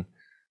pain,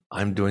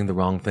 I'm doing the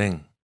wrong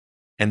thing.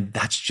 And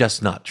that's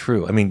just not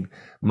true. I mean,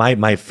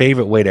 my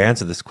favorite way to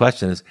answer this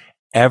question is,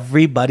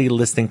 everybody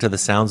listening to the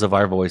sounds of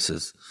our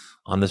voices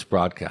on this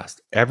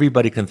broadcast,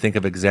 everybody can think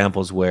of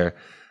examples where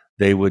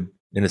they would,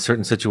 in a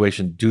certain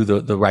situation, do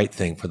the right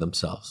thing for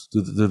themselves,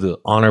 do the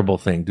honorable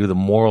thing, do the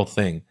moral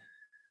thing,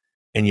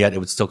 and yet it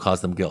would still cause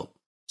them guilt.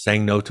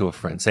 Saying no to a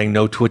friend, saying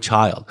no to a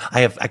child.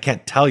 I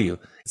can't tell you,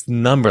 it's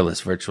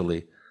numberless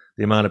virtually,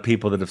 the amount of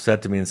people that have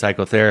said to me in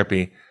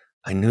psychotherapy,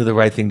 I knew the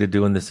right thing to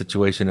do in this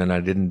situation and I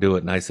didn't do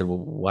it. And I said, well,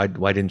 why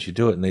didn't you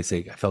do it? And they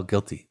say, I felt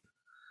guilty.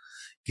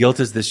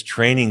 Guilt is this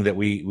training that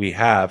we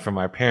have from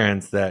our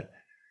parents, that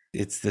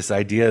it's this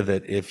idea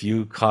that if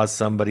you cause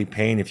somebody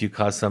pain, if you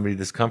cause somebody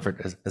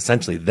discomfort,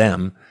 essentially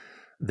them,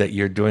 that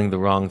you're doing the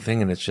wrong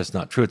thing. And it's just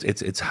not true.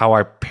 It's how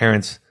our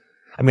parents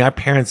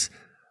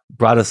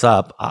brought us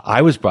up.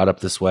 I was brought up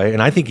this way.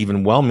 And I think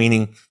even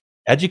well-meaning,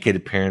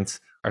 educated parents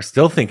are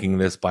still thinking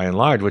this by and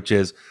large, which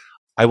is,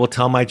 I will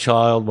tell my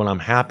child when I'm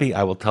happy.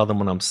 I will tell them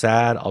when I'm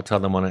sad. I'll tell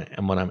them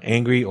when I'm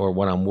angry, or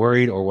when I'm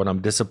worried, or when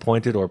I'm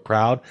disappointed or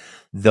proud.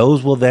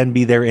 Those will then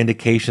be their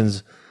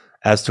indications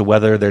as to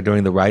whether they're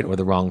doing the right or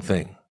the wrong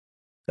thing.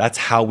 That's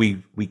how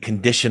we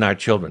condition our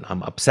children.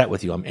 I'm upset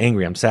with you. I'm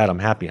angry. I'm sad. I'm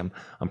happy.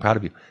 I'm proud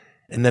of you.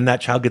 And then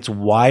that child gets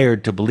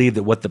wired to believe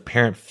that what the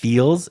parent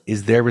feels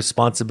is their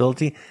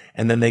responsibility.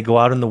 And then they go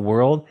out in the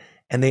world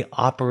and they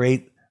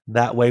operate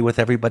that way with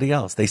everybody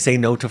else. They say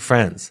no to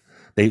friends.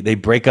 They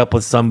break up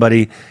with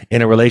somebody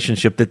in a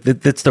relationship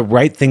that's the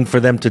right thing for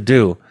them to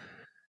do.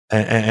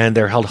 And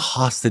they're held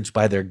hostage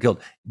by their guilt.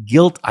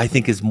 Guilt, I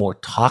think, is more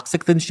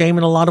toxic than shame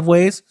in a lot of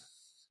ways.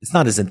 It's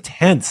not as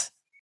intense,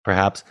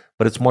 perhaps,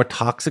 but it's more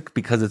toxic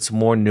because it's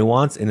more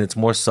nuanced and it's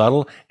more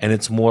subtle and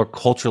it's more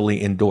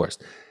culturally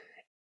endorsed.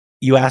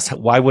 You ask,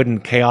 why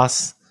wouldn't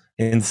chaos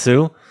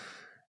ensue?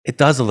 It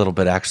does a little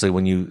bit, actually,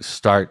 when you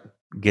start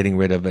getting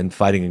rid of and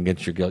fighting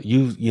against your guilt.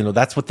 You know,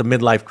 that's what the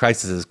midlife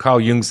crisis is. Carl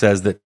Jung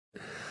says that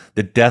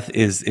death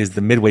is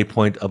the midway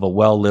point of a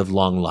well-lived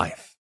long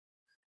life.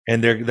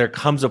 And there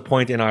comes a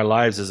point in our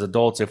lives as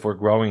adults, if we're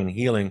growing and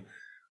healing,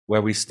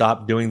 where we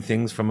stop doing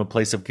things from a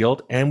place of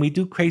guilt and we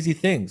do crazy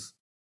things,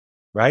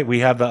 right? We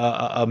have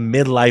a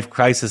midlife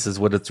crisis is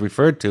what it's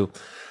referred to.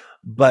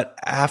 But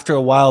after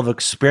a while of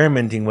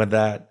experimenting with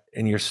that,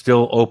 and you're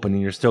still open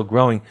and you're still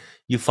growing,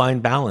 you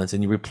find balance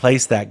and you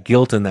replace that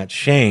guilt and that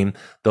shame,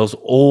 those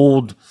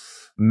old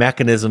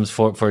mechanisms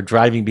for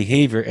driving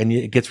behavior, and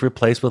it gets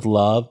replaced with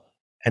love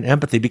and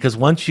empathy. Because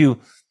once you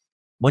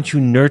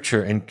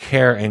nurture and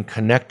care and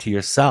connect to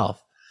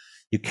yourself,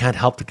 you can't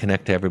help to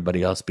connect to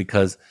everybody else,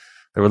 because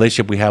the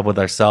relationship we have with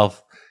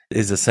ourselves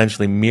is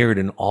essentially mirrored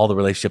in all the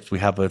relationships we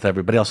have with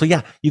everybody else. So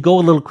yeah, you go a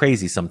little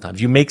crazy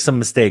sometimes. You make some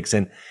mistakes.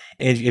 And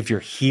if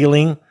you're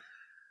healing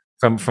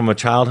from a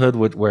childhood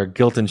where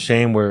guilt and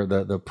shame were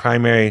the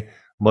primary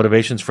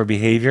motivations for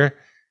behavior,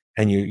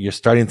 and you're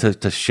starting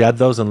to shed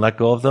those and let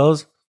go of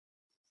those,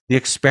 the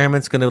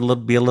experiment's going to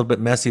be a little bit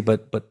messy,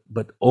 but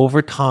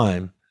over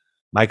time,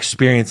 my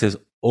experience is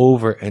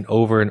over and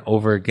over and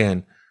over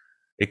again,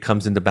 it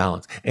comes into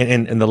balance.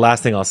 And the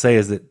last thing I'll say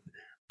is that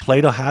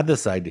Plato had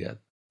this idea.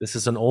 This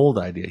is an old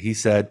idea. He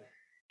said,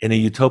 in a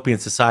utopian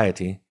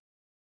society,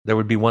 there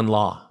would be one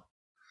law,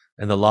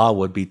 and the law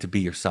would be to be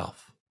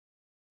yourself.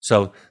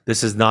 So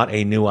this is not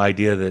a new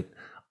idea that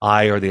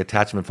I or the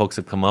attachment folks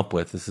have come up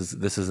with. This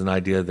is an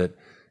idea that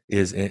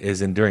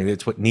is enduring.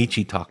 It's what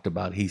Nietzsche talked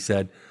about. He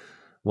said,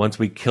 once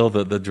we kill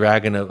the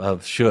dragon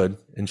of should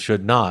and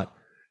should not,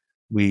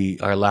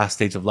 our last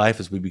stage of life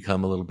is we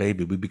become a little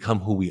baby. We become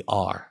who we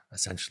are,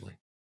 essentially.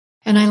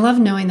 And I love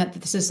knowing that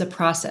this is a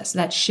process.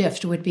 That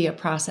shift would be a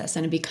process,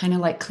 and it'd be kind of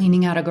like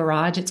cleaning out a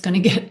garage. It's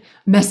going to get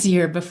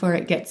messier before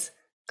it gets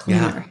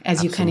cleaner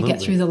as you kind of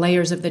get through the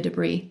layers of the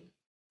debris.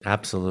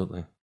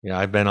 Absolutely. Yeah,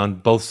 I've been on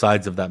both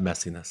sides of that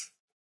messiness.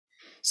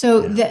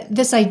 So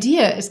this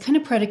idea is kind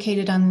of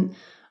predicated on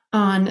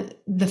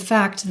the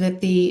fact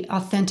that the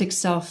authentic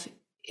self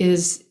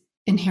is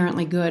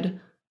inherently good.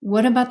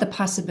 What about the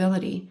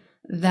possibility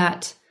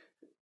that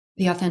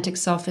the authentic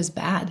self is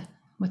bad?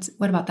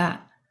 What about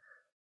that?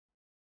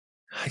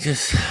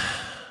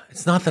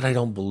 It's not that I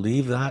don't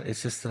believe that.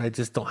 It's just that I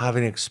just don't have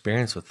any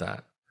experience with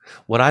that.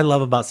 What I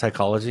love about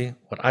psychology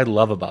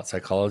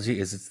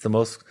is it's the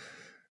most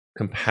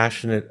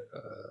compassionate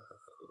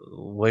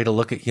way to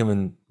look at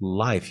human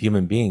life,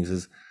 human beings.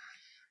 Is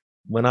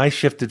when I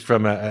shifted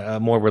from a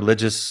more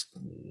religious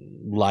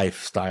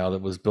lifestyle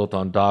that was built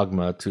on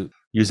dogma to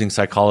using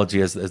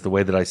psychology as the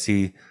way that I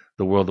see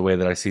the world, the way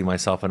that I see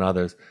myself and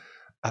others,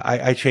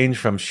 I changed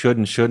from should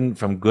and shouldn't,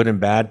 from good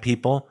and bad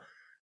people,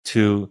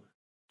 to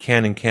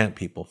can and can't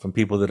people, from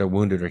people that are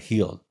wounded or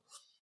healed.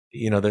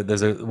 You know,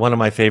 there's one of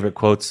my favorite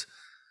quotes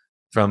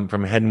from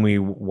Henry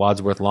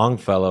Wadsworth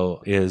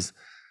Longfellow is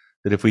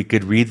that if we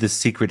could read the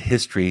secret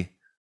history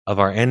of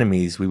our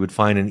enemies, we would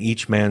find in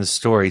each man's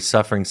story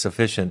suffering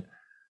sufficient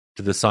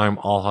to disarm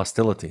all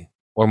hostility.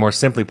 Or more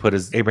simply put,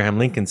 as Abraham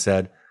Lincoln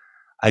said,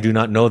 I do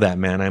not know that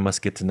man, I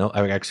must get to know,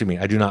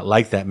 I do not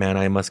like that man,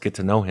 I must get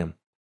to know him.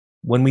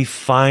 When we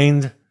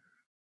find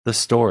the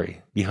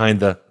story behind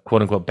the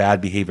quote unquote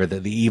bad behavior,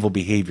 the evil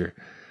behavior,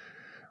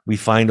 we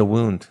find a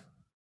wound.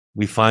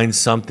 We find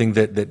something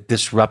that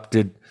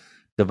disrupted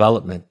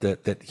development,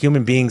 that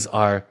human beings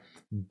are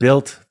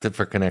built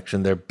for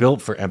connection. They're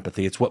built for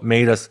empathy. It's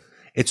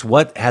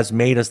what has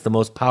made us the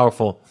most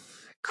powerful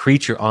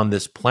creature on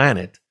this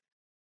planet,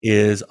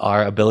 is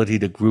our ability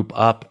to group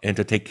up and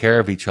to take care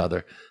of each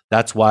other.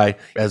 That's why,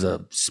 as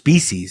a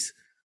species,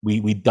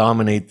 we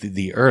dominate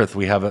the earth.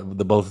 We have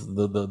both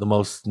the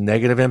most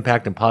negative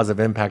impact and positive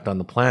impact on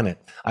the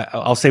planet.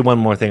 I'll say one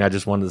more thing. I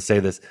just wanted to say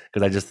this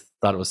because I just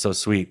thought it was so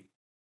sweet.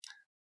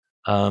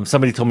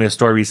 Somebody told me a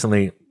story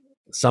recently,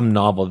 some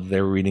novel that they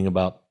were reading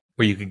about,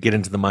 where you could get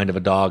into the mind of a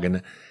dog,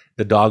 and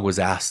the dog was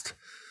asked,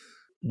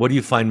 what do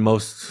you find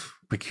most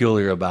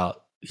peculiar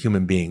about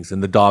human beings?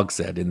 And the dog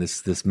said, in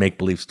this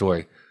make-believe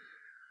story,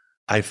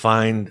 I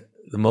find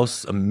the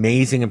most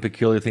amazing and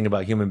peculiar thing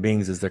about human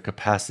beings is their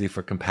capacity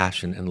for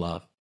compassion and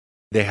love.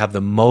 They have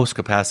the most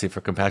capacity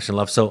for compassion and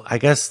love. So I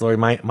guess, Lori,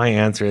 my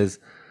answer is,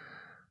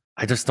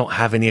 I just don't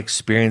have any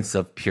experience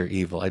of pure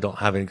evil. I don't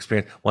have any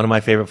experience. One of my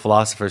favorite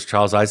philosophers,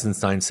 Charles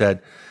Eisenstein,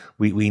 said,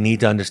 we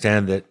need to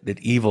understand that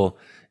evil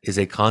is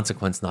a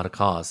consequence, not a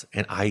cause.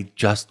 And I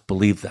just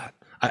believe that.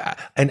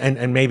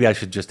 And maybe I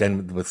should just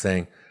end with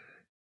saying,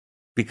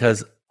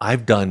 because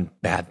I've done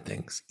bad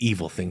things,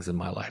 evil things in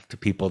my life to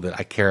people that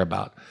I care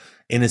about,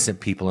 innocent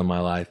people in my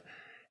life.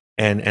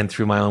 And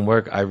through my own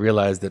work, I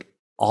realized that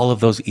all of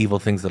those evil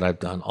things that I've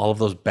done, all of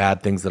those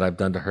bad things that I've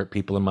done to hurt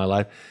people in my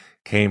life,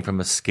 came from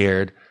a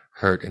scared,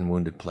 hurt, and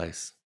wounded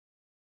place.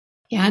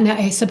 Yeah, and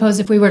I suppose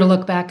if we were to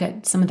look back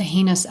at some of the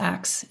heinous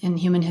acts in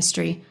human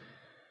history,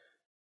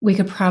 we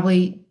could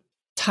probably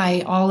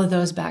tie all of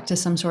those back to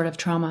some sort of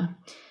trauma.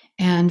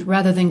 And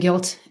rather than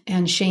guilt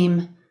and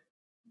shame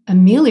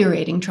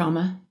ameliorating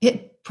trauma,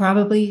 it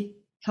probably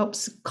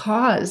helps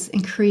cause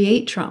and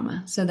create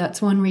trauma. So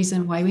that's one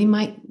reason why we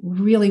might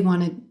really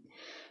want to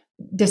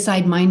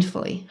decide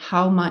mindfully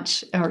how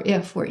much or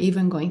if we're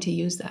even going to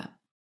use that.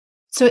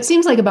 So it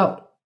seems like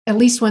about at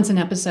least once an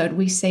episode,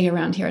 we say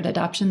around here at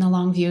Adoption the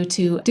Long View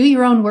to do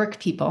your own work,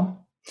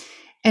 people.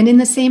 And in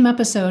the same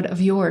episode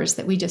of yours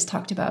that we just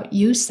talked about,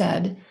 you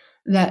said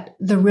that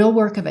the real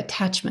work of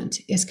attachment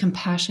is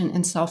compassion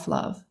and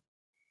self-love.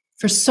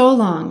 For so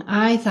long,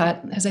 I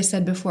thought, as I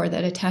said before,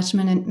 that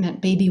attachment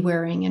meant baby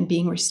wearing and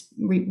being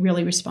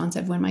really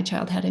responsive when my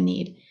child had a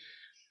need.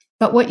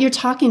 But what you're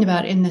talking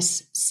about in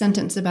this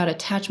sentence about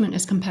attachment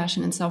as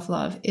compassion and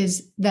self-love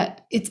is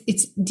that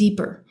it's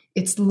deeper,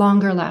 it's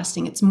longer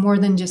lasting, it's more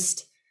than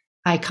just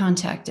eye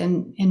contact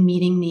and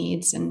meeting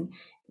needs and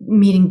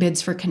meeting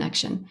bids for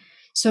connection.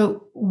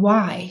 So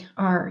why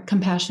are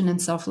compassion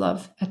and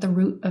self-love at the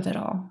root of it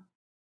all?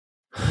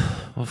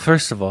 Well,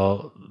 first of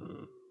all,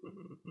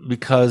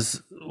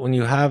 because when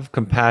you have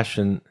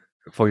compassion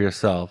for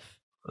yourself,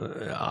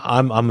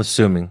 I'm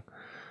assuming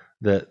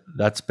that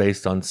that's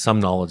based on some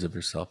knowledge of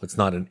yourself. It's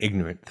not an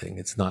ignorant thing.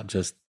 It's not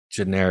just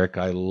generic,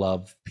 I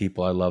love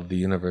people, I love the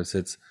universe.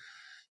 It's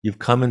you've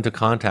come into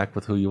contact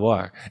with who you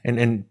are.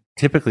 And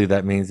typically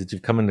that means that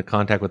you've come into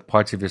contact with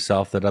parts of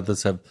yourself that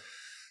others have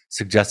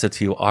suggested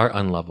to you are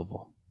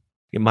unlovable.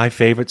 My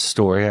favorite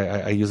story,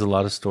 I use a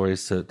lot of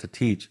stories to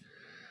teach,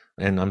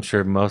 and I'm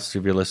sure most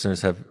of your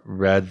listeners have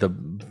read the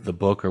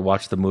book or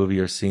watched the movie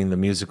or seen the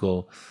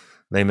musical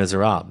Les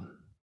Miserables,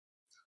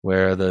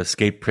 where the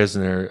escaped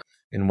prisoner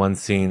in one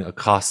scene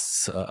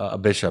accosts a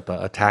bishop,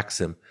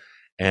 attacks him,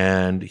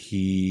 and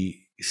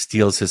he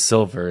steals his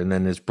silver and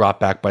then is brought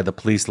back by the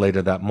police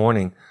later that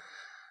morning.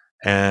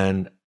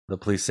 And the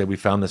police say, "We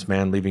found this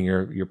man leaving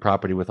your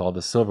property with all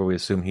the silver. We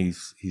assume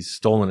he's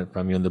stolen it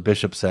from you." And the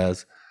bishop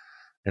says,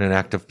 in an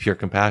act of pure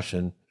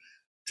compassion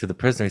to the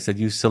prisoner, he said,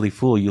 "You silly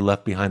fool, you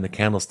left behind the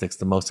candlesticks,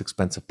 the most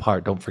expensive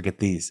part. Don't forget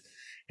these."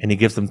 And he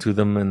gives them to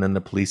them, and then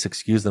the police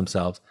excuse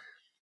themselves.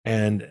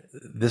 And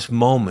this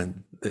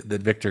moment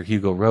that Victor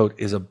Hugo wrote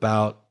is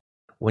about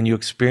when you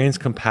experience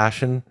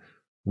compassion,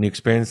 when you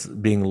experience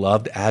being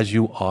loved as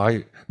you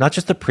are, not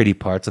just the pretty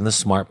parts and the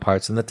smart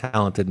parts and the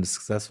talented and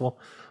successful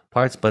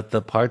parts, but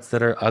the parts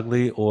that are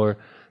ugly or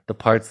the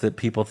parts that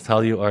people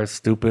tell you are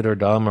stupid or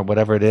dumb or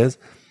whatever it is.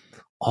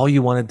 All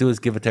you want to do is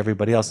give it to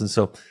everybody else. And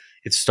so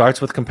it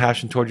starts with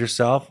compassion toward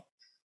yourself.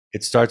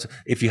 It starts,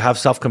 if you have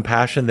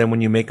self-compassion, then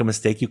when you make a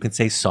mistake, you can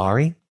say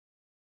sorry,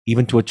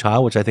 even to a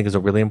child, which I think is a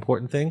really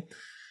important thing.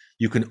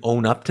 You can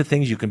own up to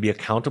things. You can be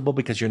accountable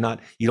because you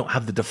don't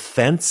have the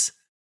defense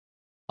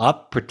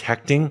up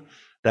protecting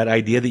that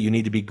idea that you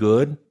need to be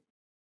good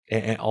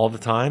all the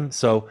time.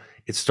 So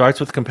it starts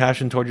with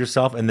compassion toward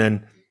yourself, and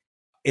then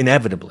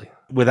inevitably,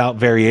 without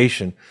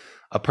variation,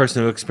 a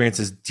person who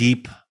experiences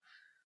deep,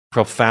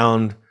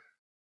 profound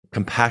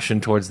compassion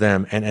towards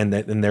them and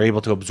they're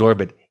able to absorb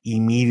it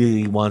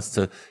immediately wants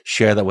to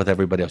share that with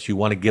everybody else. You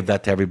want to give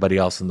that to everybody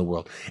else in the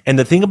world. And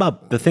the thing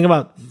about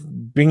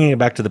bringing it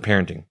back to the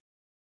parenting,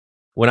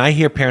 when I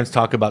hear parents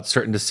talk about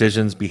certain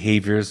decisions,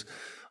 behaviors,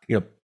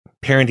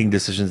 parenting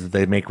decisions that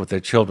they make with their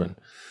children,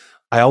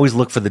 I always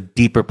look for the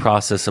deeper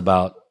process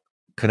about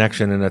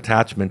connection and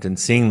attachment and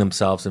seeing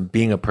themselves and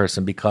being a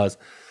person, because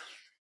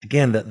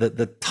again,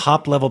 the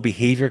top level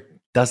behavior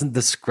doesn't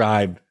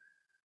describe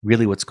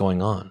really what's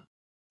going on.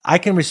 I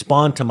can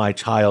respond to my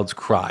child's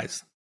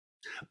cries,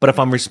 but if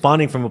I'm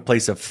responding from a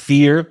place of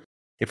fear,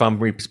 if I'm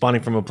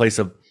responding from a place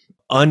of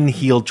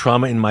unhealed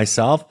trauma in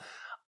myself,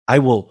 I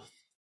will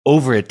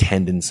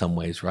overattend in some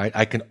ways, right?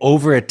 I can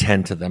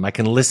overattend to them. I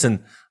can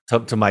listen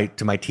to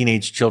my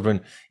teenage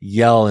children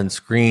yell and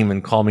scream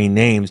and call me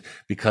names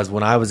because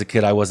when I was a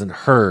kid, I wasn't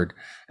heard.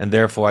 And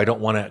therefore, I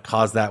don't want to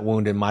cause that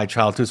wound in my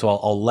child too. So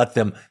I'll let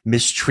them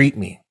mistreat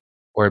me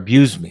or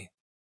abuse me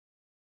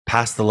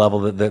past the level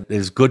that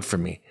is good for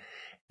me.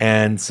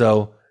 And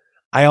so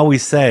I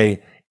always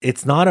say,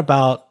 it's not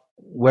about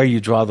where you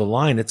draw the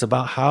line. It's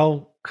about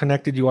how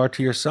connected you are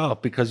to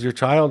yourself, because your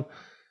child,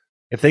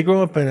 if they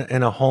grow up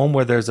in a home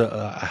where there's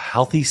a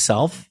healthy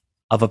self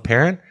of a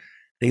parent,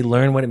 they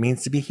learn what it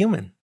means to be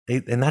human.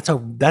 And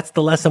that's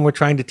the lesson we're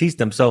trying to teach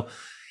them. So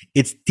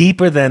it's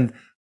deeper than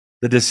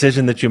the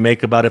decision that you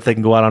make about if they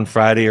can go out on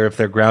Friday or if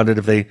they're grounded,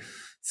 if they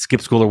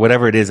skip school or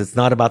whatever it is. It's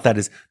not about that.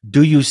 It's,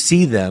 do you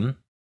see them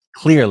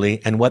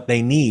clearly and what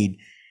they need?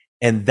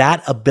 And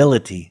that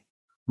ability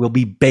will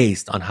be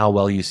based on how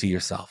well you see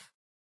yourself.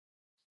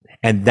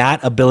 And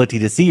that ability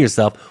to see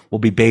yourself will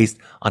be based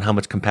on how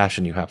much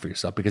compassion you have for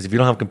yourself. Because if you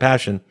don't have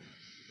compassion,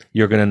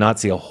 you're going to not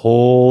see a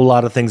whole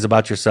lot of things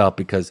about yourself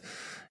because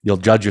you'll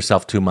judge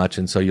yourself too much.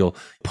 And so you'll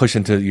push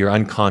into your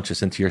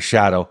unconscious, into your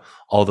shadow,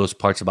 all those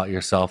parts about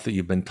yourself that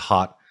you've been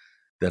taught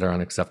that are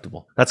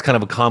unacceptable. That's kind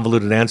of a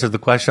convoluted answer to the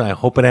question. I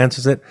hope it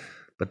answers it.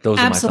 But those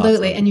Absolutely. are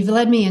my thoughts. And you've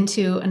led me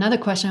into another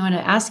question I want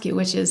to ask you,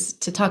 which is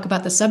to talk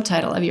about the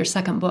subtitle of your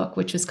second book,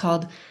 which is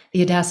called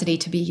The Audacity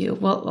to Be You.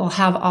 We'll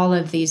have all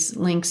of these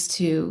links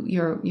to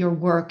your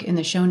work in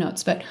the show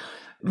notes, but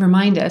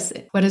remind us,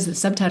 what is the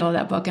subtitle of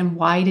that book and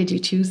why did you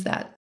choose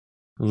that?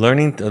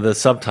 Learning the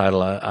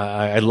subtitle,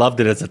 I loved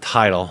it as a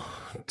title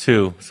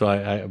too.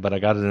 So but I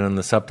got it in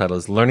the subtitle,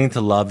 is Learning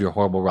to Love Your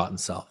Horrible, Rotten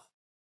Self.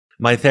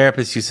 My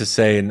therapist used to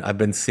say, and I've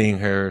been seeing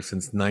her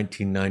since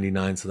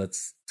 1999, so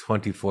that's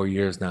 24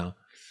 years now.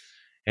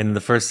 And in the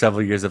first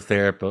several years of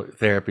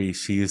therapy,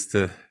 she used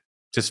to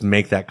just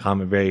make that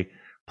comment very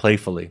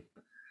playfully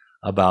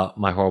about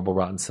my horrible,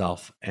 rotten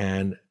self.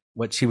 And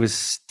what she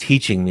was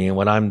teaching me and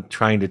what I'm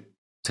trying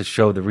to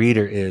show the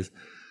reader is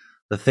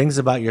the things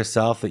about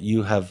yourself that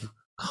you have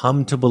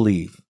come to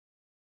believe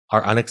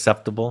are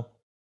unacceptable,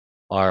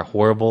 are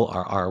horrible,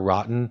 are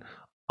rotten,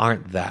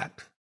 aren't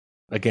that.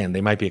 Again,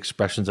 they might be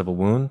expressions of a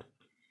wound.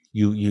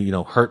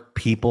 You hurt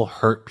people.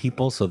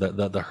 So that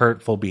the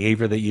hurtful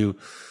behavior that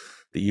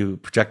you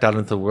project out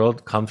into the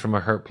world comes from a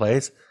hurt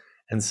place.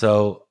 And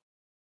so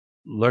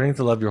learning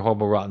to love your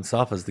horrible, rotten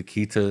self is the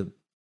key to,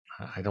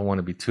 I don't want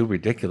to be too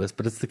ridiculous,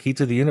 but it's the key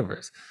to the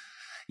universe.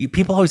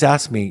 People always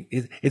ask me,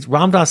 it's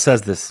Ram Dass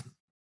says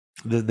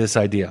this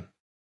idea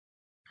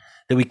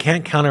that we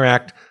can't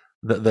counteract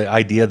the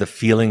idea, the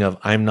feeling of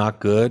I'm not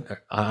good,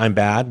 I'm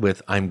bad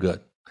with I'm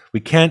good. We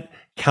can't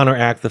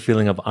counteract the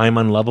feeling of I'm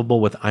unlovable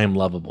with I'm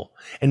lovable.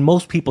 And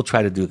most people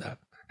try to do that.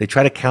 They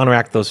try to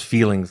counteract those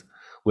feelings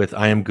with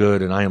I am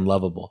good and I am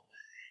lovable.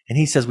 And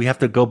he says we have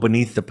to go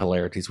beneath the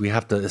polarities. We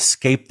have to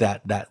escape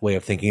that way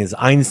of thinking. As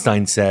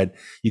Einstein said,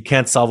 you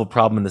can't solve a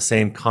problem in the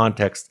same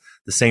context,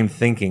 the same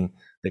thinking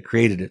that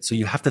created it. So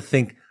you have to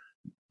think,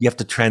 you have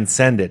to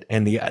transcend it.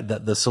 And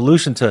the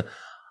solution to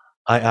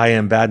I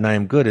am bad and I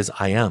am good is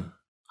I am.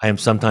 I am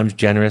sometimes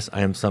generous.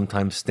 I am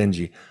sometimes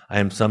stingy. I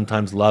am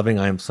sometimes loving.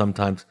 I am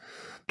sometimes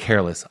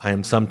careless. I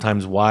am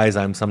sometimes wise.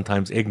 I am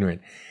sometimes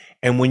ignorant.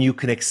 And when you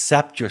can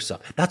accept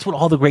yourself, that's what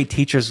all the great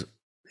teachers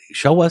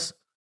show us.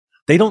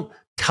 They don't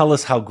tell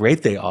us how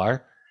great they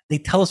are. They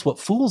tell us what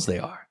fools they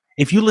are.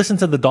 If you listen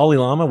to the Dalai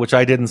Lama, which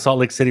I did in Salt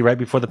Lake City right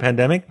before the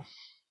pandemic,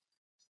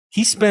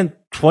 he spent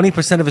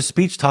 20% of his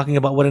speech talking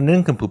about what a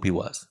nincompoop he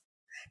was,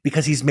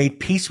 because he's made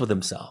peace with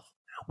himself,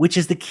 which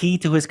is the key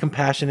to his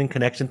compassion and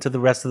connection to the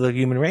rest of the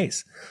human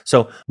race.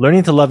 So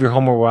learning to love your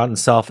homoerotic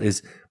self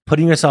is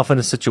putting yourself in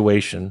a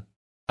situation.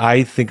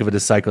 I think of it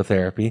as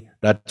psychotherapy.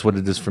 That's what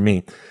it is for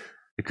me.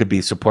 It could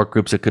be support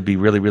groups. It could be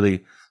really,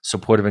 really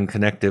supportive and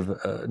connective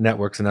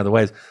networks in other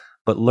ways.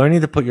 But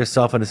learning to put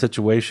yourself in a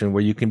situation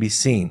where you can be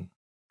seen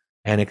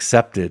and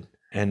accepted,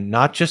 and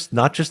not just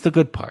the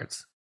good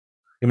parts.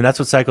 I mean, that's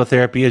what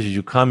psychotherapy is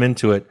you come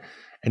into it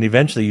and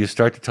eventually you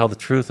start to tell the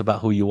truth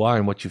about who you are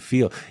and what you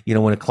feel. You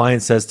know, when a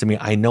client says to me,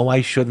 I know I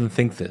shouldn't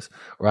think this,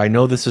 or I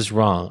know this is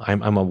wrong.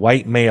 I'm a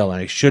white male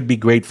and I should be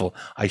grateful.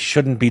 I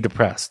shouldn't be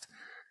depressed.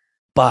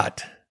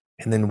 But,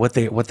 and then what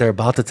they're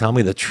about to tell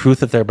me, the truth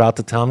that they're about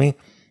to tell me,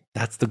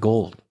 that's the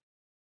gold.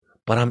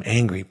 But I'm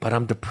angry, but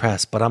I'm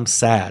depressed, but I'm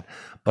sad,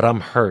 but I'm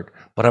hurt,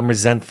 but I'm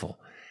resentful.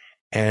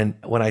 And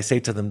when I say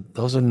to them,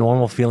 those are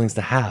normal feelings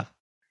to have,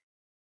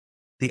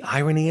 the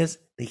irony is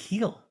they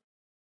heal.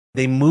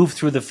 They move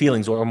through the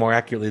feelings, or more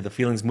accurately, the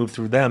feelings move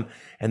through them,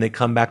 and they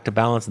come back to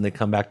balance and they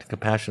come back to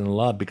compassion and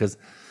love, because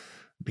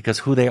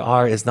who they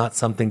are is not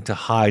something to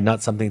hide,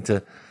 not something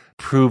to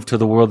prove to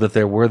the world that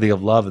they're worthy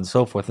of love and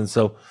so forth. And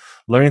so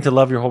learning to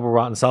love your whole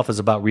rotten self is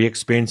about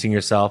re-experiencing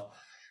yourself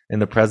in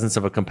the presence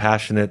of a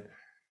compassionate,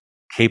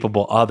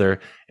 capable other,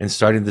 and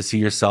starting to see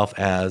yourself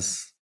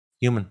as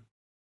human.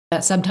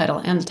 That subtitle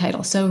and the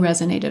title so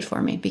resonated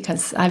for me,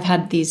 because I've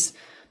had these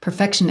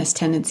perfectionist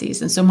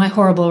tendencies. And so my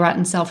horrible,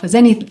 rotten self was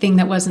anything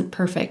that wasn't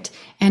perfect.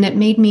 And it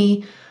made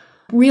me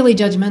really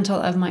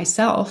judgmental of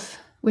myself,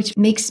 which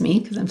makes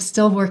me, because I'm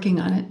still working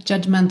on it,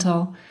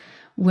 judgmental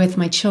with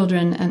my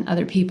children and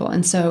other people.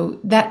 And so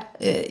that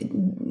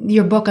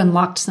your book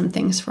unlocked some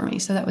things for me.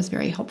 So that was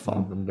very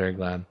helpful. I'm very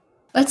glad.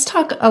 Let's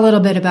talk a little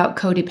bit about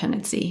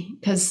codependency,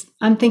 because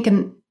I'm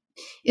thinking,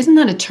 isn't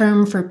that a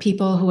term for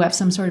people who have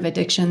some sort of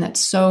addiction that's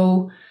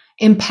so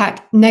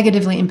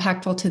negatively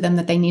impactful to them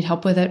that they need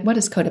help with it? What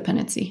is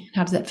codependency?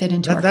 How does that fit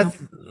into our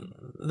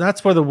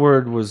That's where the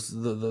word was,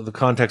 the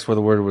context where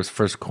the word was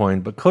first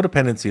coined. But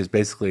codependency is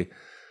basically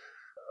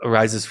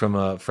arises from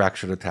a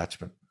fractured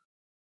attachment,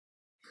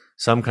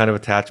 some kind of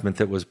attachment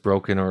that was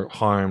broken or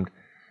harmed,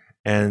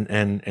 and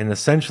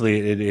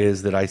essentially it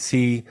is that I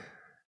see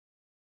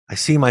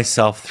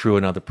myself through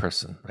another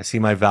person. I see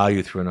my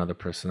value through another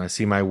person. I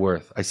see my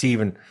worth. I see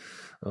even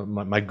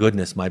my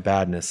goodness, my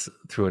badness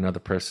through another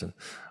person.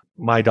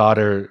 My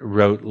daughter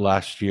wrote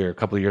last year, a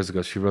couple of years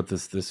ago, she wrote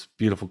this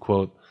beautiful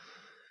quote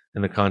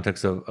in the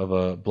context of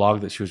a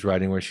blog that she was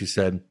writing, where she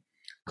said,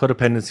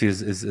 codependency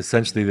is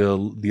essentially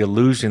the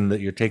illusion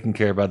that you're taking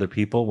care of other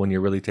people when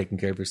you're really taking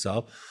care of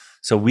yourself.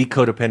 So we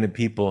codependent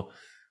people,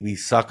 we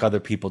suck other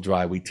people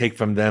dry. We take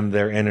from them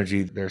their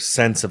energy, their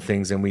sense of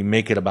things, and we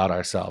make it about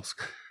ourselves.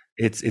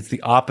 It's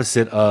the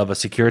opposite of a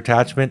secure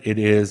attachment. It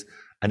is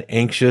an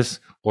anxious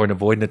or an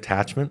avoidant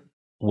attachment,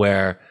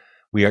 where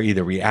we are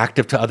either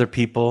reactive to other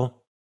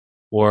people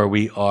or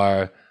we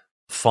are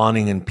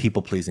fawning and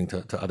people pleasing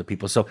to other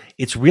people. So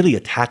it's really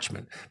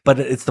attachment, but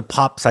it's the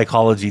pop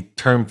psychology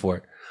term for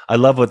it. I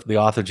love what the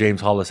author James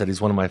Hollis said.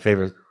 He's one of my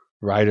favorite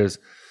writers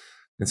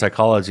in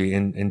psychology.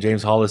 And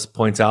James Hollis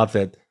points out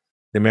that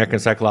the American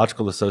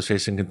Psychological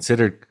Association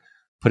considered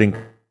putting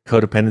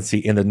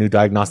codependency in the new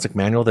diagnostic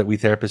manual that we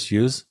therapists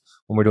use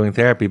when we're doing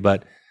therapy,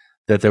 but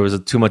that there was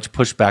too much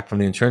pushback from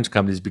the insurance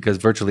companies because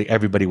virtually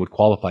everybody would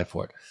qualify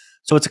for it.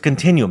 So it's a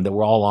continuum that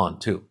we're all on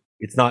too.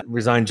 It's not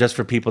resigned just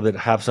for people that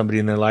have somebody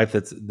in their life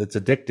that's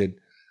addicted.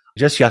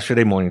 Just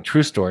yesterday morning,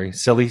 true story,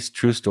 silly,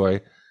 true story.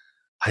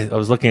 I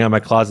was looking at my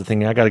closet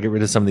thinking, I got to get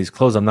rid of some of these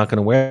clothes. I'm not going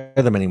to wear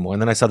them anymore.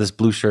 And then I saw this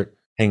blue shirt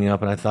hanging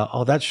up and I thought,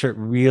 oh, that shirt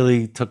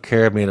really took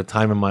care of me at a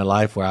time in my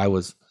life where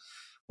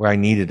I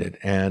needed it.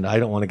 And I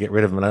don't want to get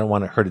rid of them and I don't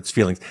want to hurt its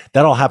feelings.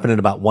 That all happened in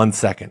about 1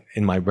 second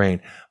in my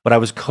brain. But I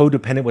was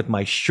codependent with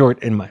my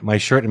shirt in my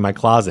shirt in my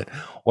closet.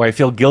 Or I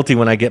feel guilty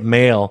when I get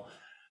mail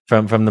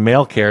from the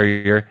mail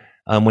carrier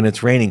when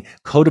it's raining.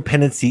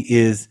 Codependency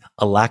is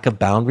a lack of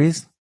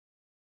boundaries.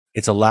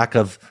 It's a lack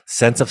of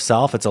sense of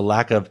self. It's a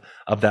lack of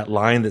that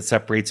line that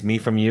separates me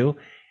from you.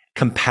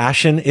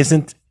 Compassion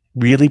isn't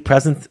really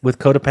present with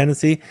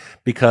codependency,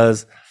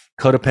 because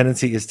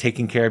codependency is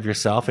taking care of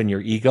yourself and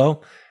your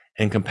ego.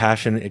 And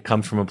compassion, it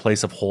comes from a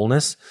place of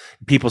wholeness.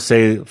 People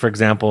say, for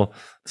example,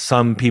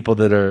 some people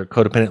that are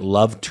codependent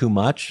love too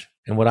much.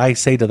 And what I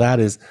say to that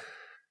is,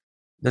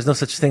 There's no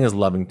such thing as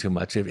loving too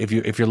much. If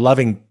you're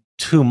loving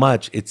too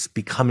much, it's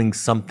becoming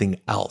something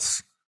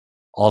else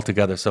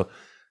altogether.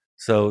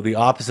 So the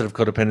opposite of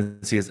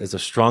codependency is a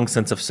strong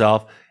sense of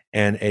self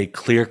and a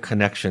clear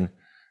connection,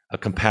 a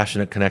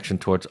compassionate connection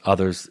towards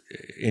others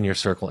in your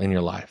circle, in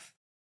your life.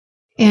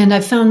 And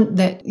I've found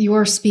that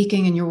your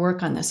speaking and your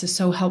work on this is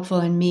so helpful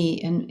in me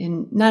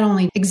in not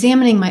only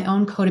examining my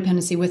own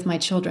codependency with my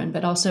children,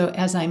 but also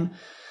as I'm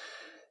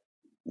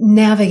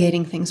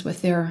navigating things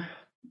with their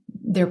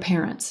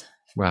parents.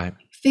 Right.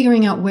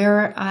 Figuring out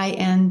where I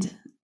end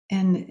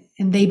and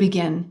they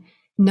begin,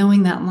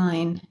 knowing that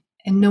line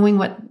and knowing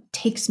what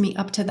takes me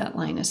up to that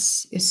line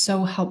is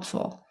so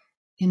helpful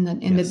in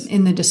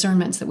the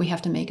discernments that we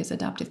have to make as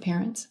adoptive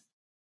parents.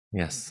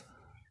 Yes.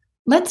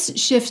 Let's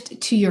shift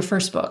to your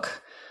first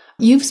book.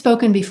 You've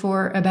spoken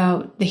before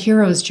about the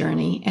hero's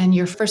journey, and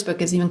your first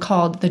book is even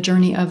called The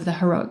Journey of the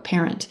Heroic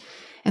Parent.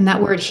 And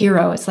that word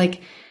hero, it's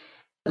like,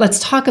 let's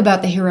talk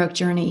about the heroic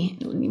journey.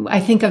 I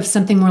think of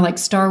something more like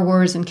Star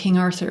Wars and King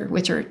Arthur,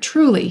 which are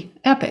truly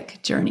epic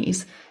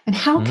journeys. And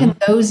how can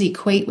those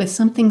equate with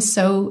something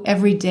so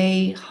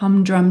everyday,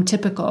 humdrum,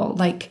 typical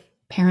like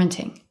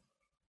parenting?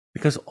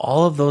 Because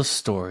all the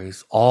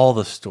stories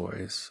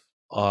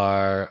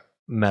are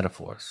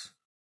metaphors.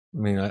 I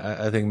mean,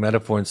 I think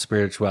metaphor and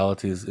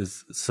spirituality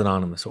is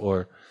synonymous,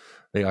 or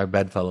they are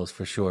bedfellows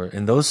for sure.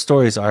 And those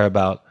stories are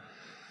about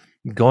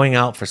going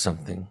out for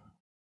something,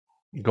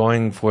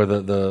 going for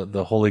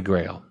the Holy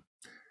Grail.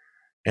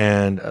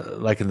 And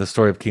like in the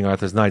story of King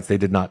Arthur's Knights, they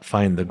did not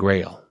find the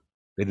Grail.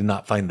 They did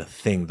not find the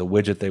thing, the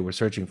widget they were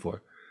searching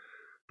for.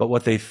 But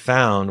what they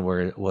found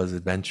was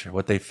adventure.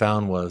 What they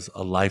found was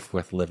a life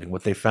worth living.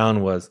 What they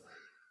found was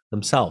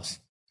themselves.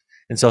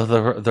 And so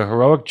the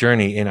heroic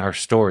journey in our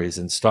stories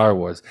in Star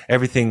Wars,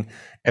 everything,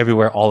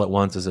 everywhere, all at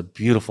once is a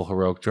beautiful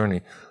heroic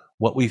journey.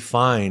 What we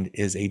find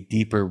is a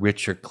deeper,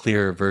 richer,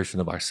 clearer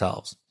version of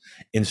ourselves.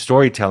 In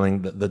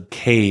storytelling, the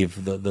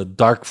cave, the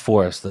dark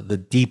forest, the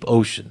deep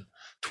ocean,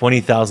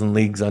 20,000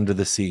 leagues under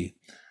the sea,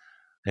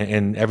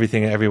 and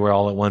everything, everywhere,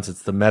 all at once,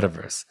 it's the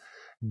metaverse.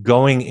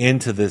 Going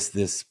into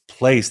this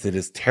place that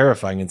is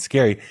terrifying and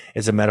scary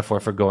is a metaphor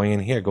for going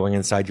in here, going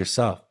inside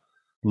yourself,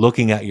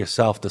 looking at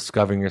yourself,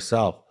 discovering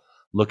yourself,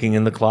 looking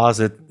in the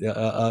closet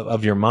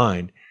of your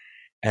mind.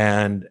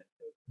 And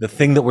the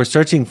thing that we're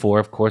searching for,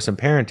 of course, in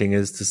parenting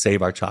is to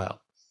save our child.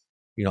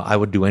 You know, I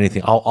would do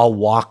anything. I'll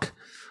walk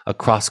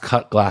across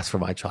cut glass for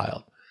my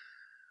child.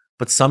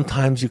 But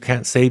sometimes you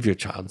can't save your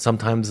child.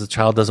 Sometimes the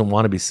child doesn't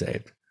want to be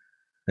saved.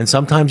 And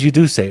sometimes you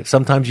do save.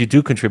 Sometimes you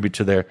do contribute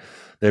to their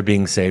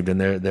being saved and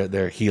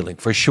their healing.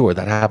 For sure,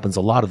 that happens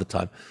a lot of the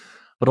time.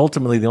 But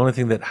ultimately, the only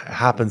thing that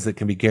happens that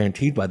can be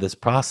guaranteed by this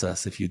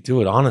process, if you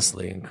do it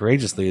honestly and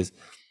courageously, is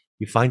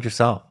you find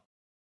yourself.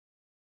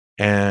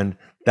 And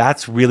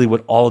that's really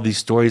what all of these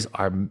stories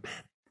are.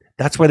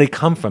 That's where they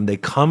come from. They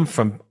come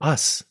from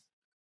us.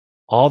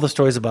 All the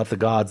stories about the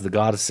gods, the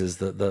goddesses,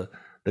 the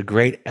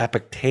great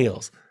epic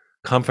tales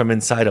come from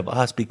inside of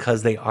us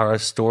because they are a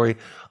story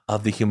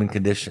of the human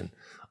condition,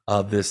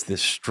 of this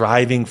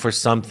striving for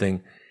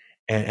something.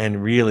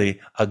 And really,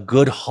 a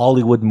good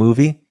Hollywood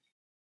movie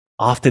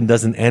often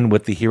doesn't end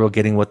with the hero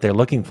getting what they're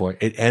looking for.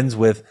 It ends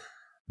with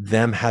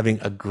them having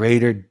a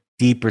greater,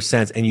 deeper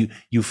sense. And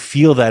you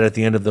feel that at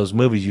the end of those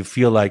movies. You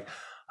feel like,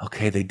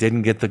 okay, they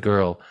didn't get the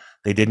girl.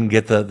 They didn't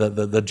get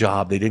the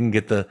job. They didn't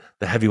get the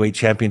heavyweight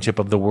championship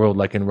of the world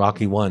like in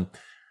Rocky 1.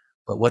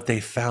 But what they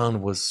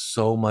found was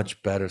so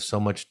much better, so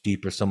much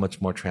deeper, so much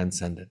more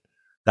transcendent.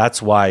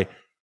 That's why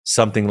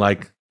something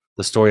like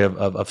the story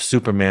of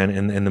Superman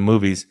in the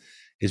movies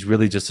is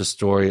really just a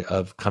story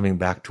of coming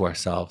back to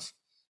ourselves.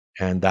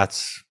 And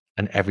that's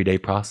an everyday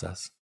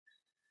process.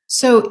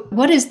 So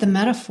what is the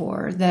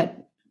metaphor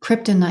that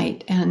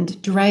kryptonite and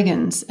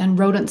dragons and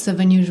rodents of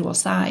unusual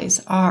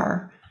size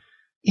are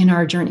in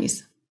our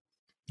journeys?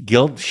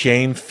 Guilt,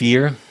 shame,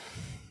 fear.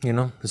 You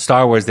know, in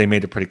Star Wars, they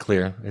made it pretty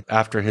clear.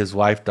 After his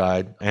wife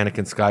died,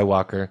 Anakin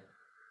Skywalker,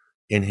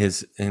 in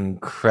his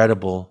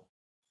incredible,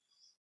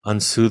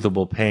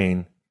 unsoothable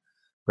pain,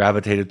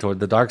 gravitated toward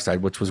the dark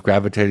side, which was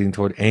gravitating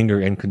toward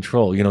anger and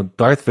control. You know,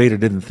 Darth Vader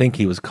didn't think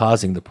he was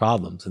causing the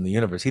problems in the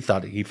universe. He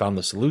thought he found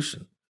the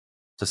solution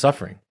to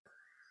suffering.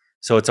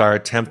 So it's our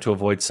attempt to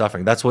avoid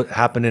suffering. That's what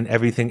happened in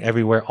Everything,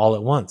 Everywhere, All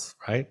at Once,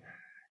 right?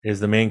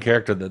 Is the main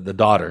character, the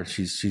daughter.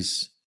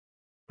 She's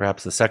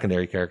perhaps the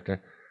secondary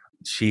character.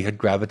 She had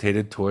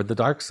gravitated toward the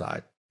dark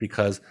side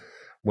because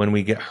when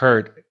we get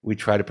hurt, we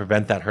try to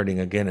prevent that hurting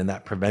again, and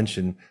that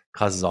prevention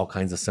causes all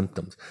kinds of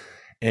symptoms.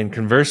 And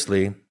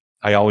conversely,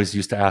 I always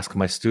used to ask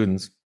my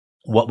students,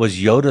 what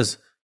was Yoda's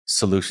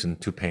solution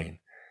to pain?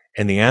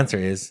 And the answer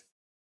is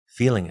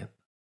feeling it.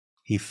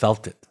 He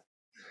felt it.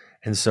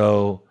 And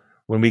so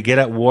when we get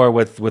at war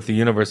with the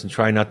universe and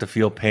try not to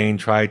feel pain,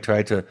 try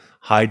to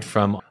hide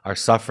from our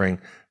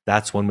suffering,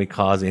 that's when we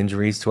cause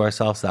injuries to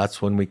ourselves.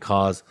 That's when we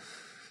cause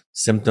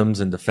symptoms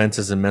and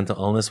defenses and mental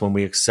illness. When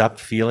we accept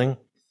feeling,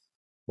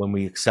 when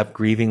we accept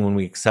grieving, when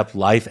we accept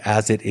life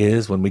as it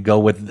is, when we go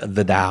with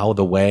the Tao,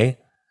 the way,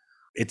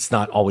 it's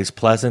not always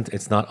pleasant.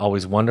 It's not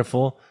always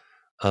wonderful.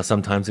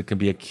 Sometimes it can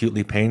be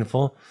acutely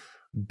painful,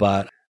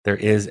 but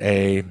there's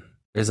a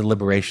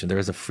liberation, there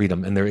is a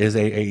freedom, and there is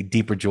a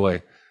deeper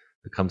joy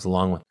that comes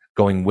along with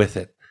going with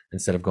it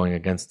instead of going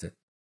against it.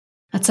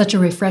 That's such a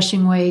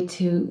refreshing way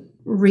to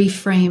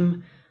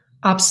reframe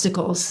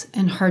obstacles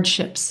and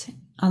hardships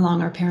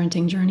along our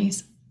parenting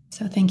journeys.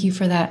 So thank you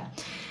for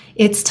that.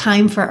 It's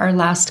time for our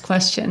last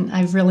question.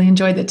 I've really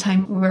enjoyed the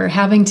time we're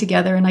having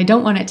together, and I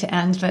don't want it to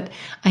end, but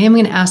I am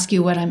going to ask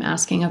you what I'm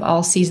asking of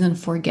all season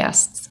 4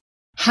 guests.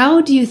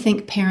 How do you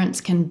think parents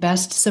can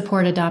best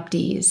support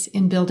adoptees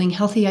in building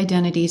healthy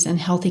identities and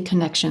healthy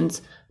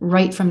connections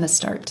right from the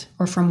start,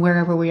 or from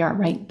wherever we are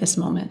right this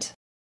moment?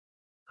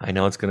 I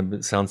know it's going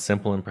to sound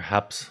simple and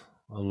perhaps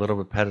a little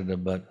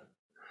repetitive, but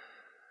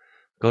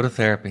go to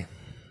therapy.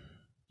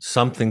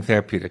 Something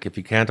therapeutic. If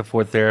you can't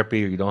afford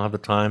therapy or you don't have the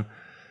time,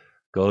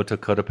 go to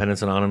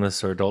Codependence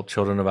Anonymous or Adult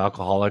Children of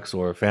Alcoholics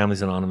or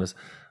Families Anonymous.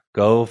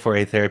 Go for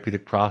a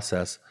therapeutic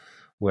process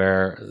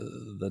where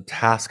the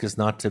task is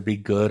not to be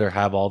good or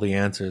have all the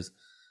answers,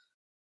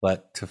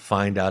 but to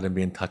find out and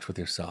be in touch with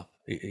yourself.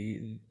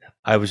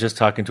 I was just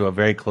talking to a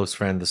very close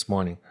friend this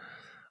morning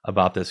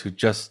about this,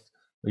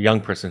 a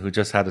young person who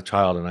just had a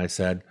child, and I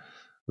said,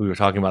 we were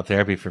talking about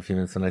therapy for a few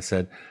minutes, and I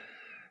said,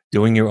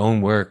 doing your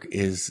own work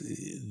is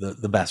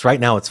the best. Right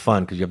now it's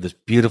fun because you have this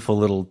beautiful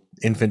little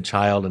infant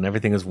child and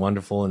everything is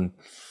wonderful, and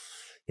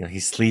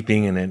he's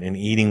sleeping and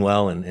eating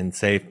well and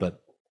safe, but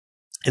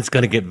it's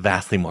going to get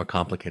vastly more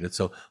complicated.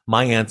 So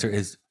my answer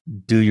is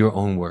do your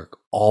own work.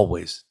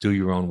 Always do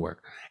your own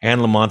work. Anne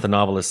Lamott, the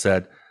novelist,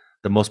 said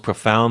the most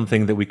profound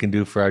thing that we can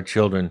do for our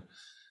children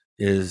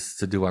is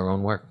to do our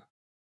own work,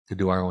 to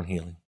do our own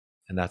healing.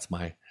 And that's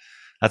my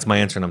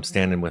answer, and I'm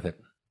standing with it.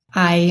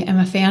 I am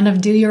a fan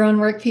of do your own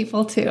work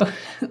people too.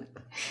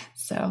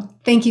 So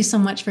thank you so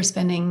much for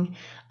spending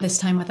this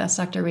time with us,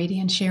 Dr. Rady,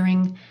 and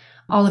sharing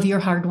all of your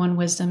hard-won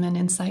wisdom and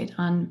insight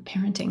on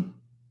parenting.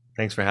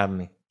 Thanks for having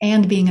me.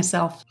 And being a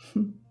self.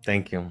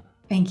 Thank you.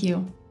 Thank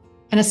you.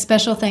 And a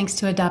special thanks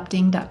to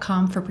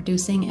adopting.com for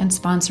producing and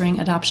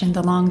sponsoring Adoption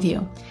the Long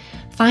View.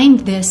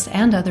 Find this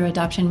and other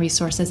adoption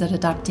resources at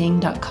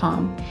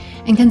adopting.com,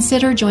 and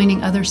consider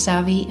joining other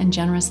savvy and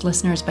generous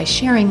listeners by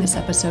sharing this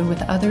episode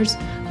with others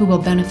who will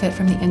benefit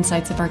from the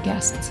insights of our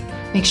guests.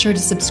 Make sure to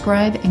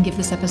subscribe and give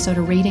this episode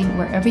a rating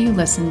wherever you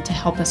listen to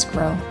help us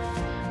grow.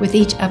 With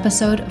each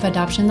episode of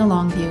Adoption the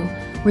Long View,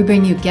 we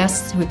bring you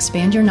guests who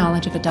expand your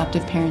knowledge of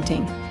adoptive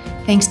parenting.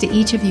 Thanks to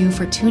each of you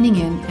for tuning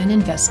in and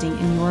investing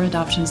in your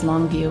adoption's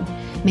long view.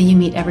 May you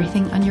meet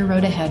everything on your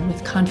road ahead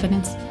with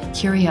confidence,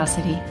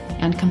 curiosity,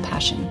 and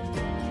compassion.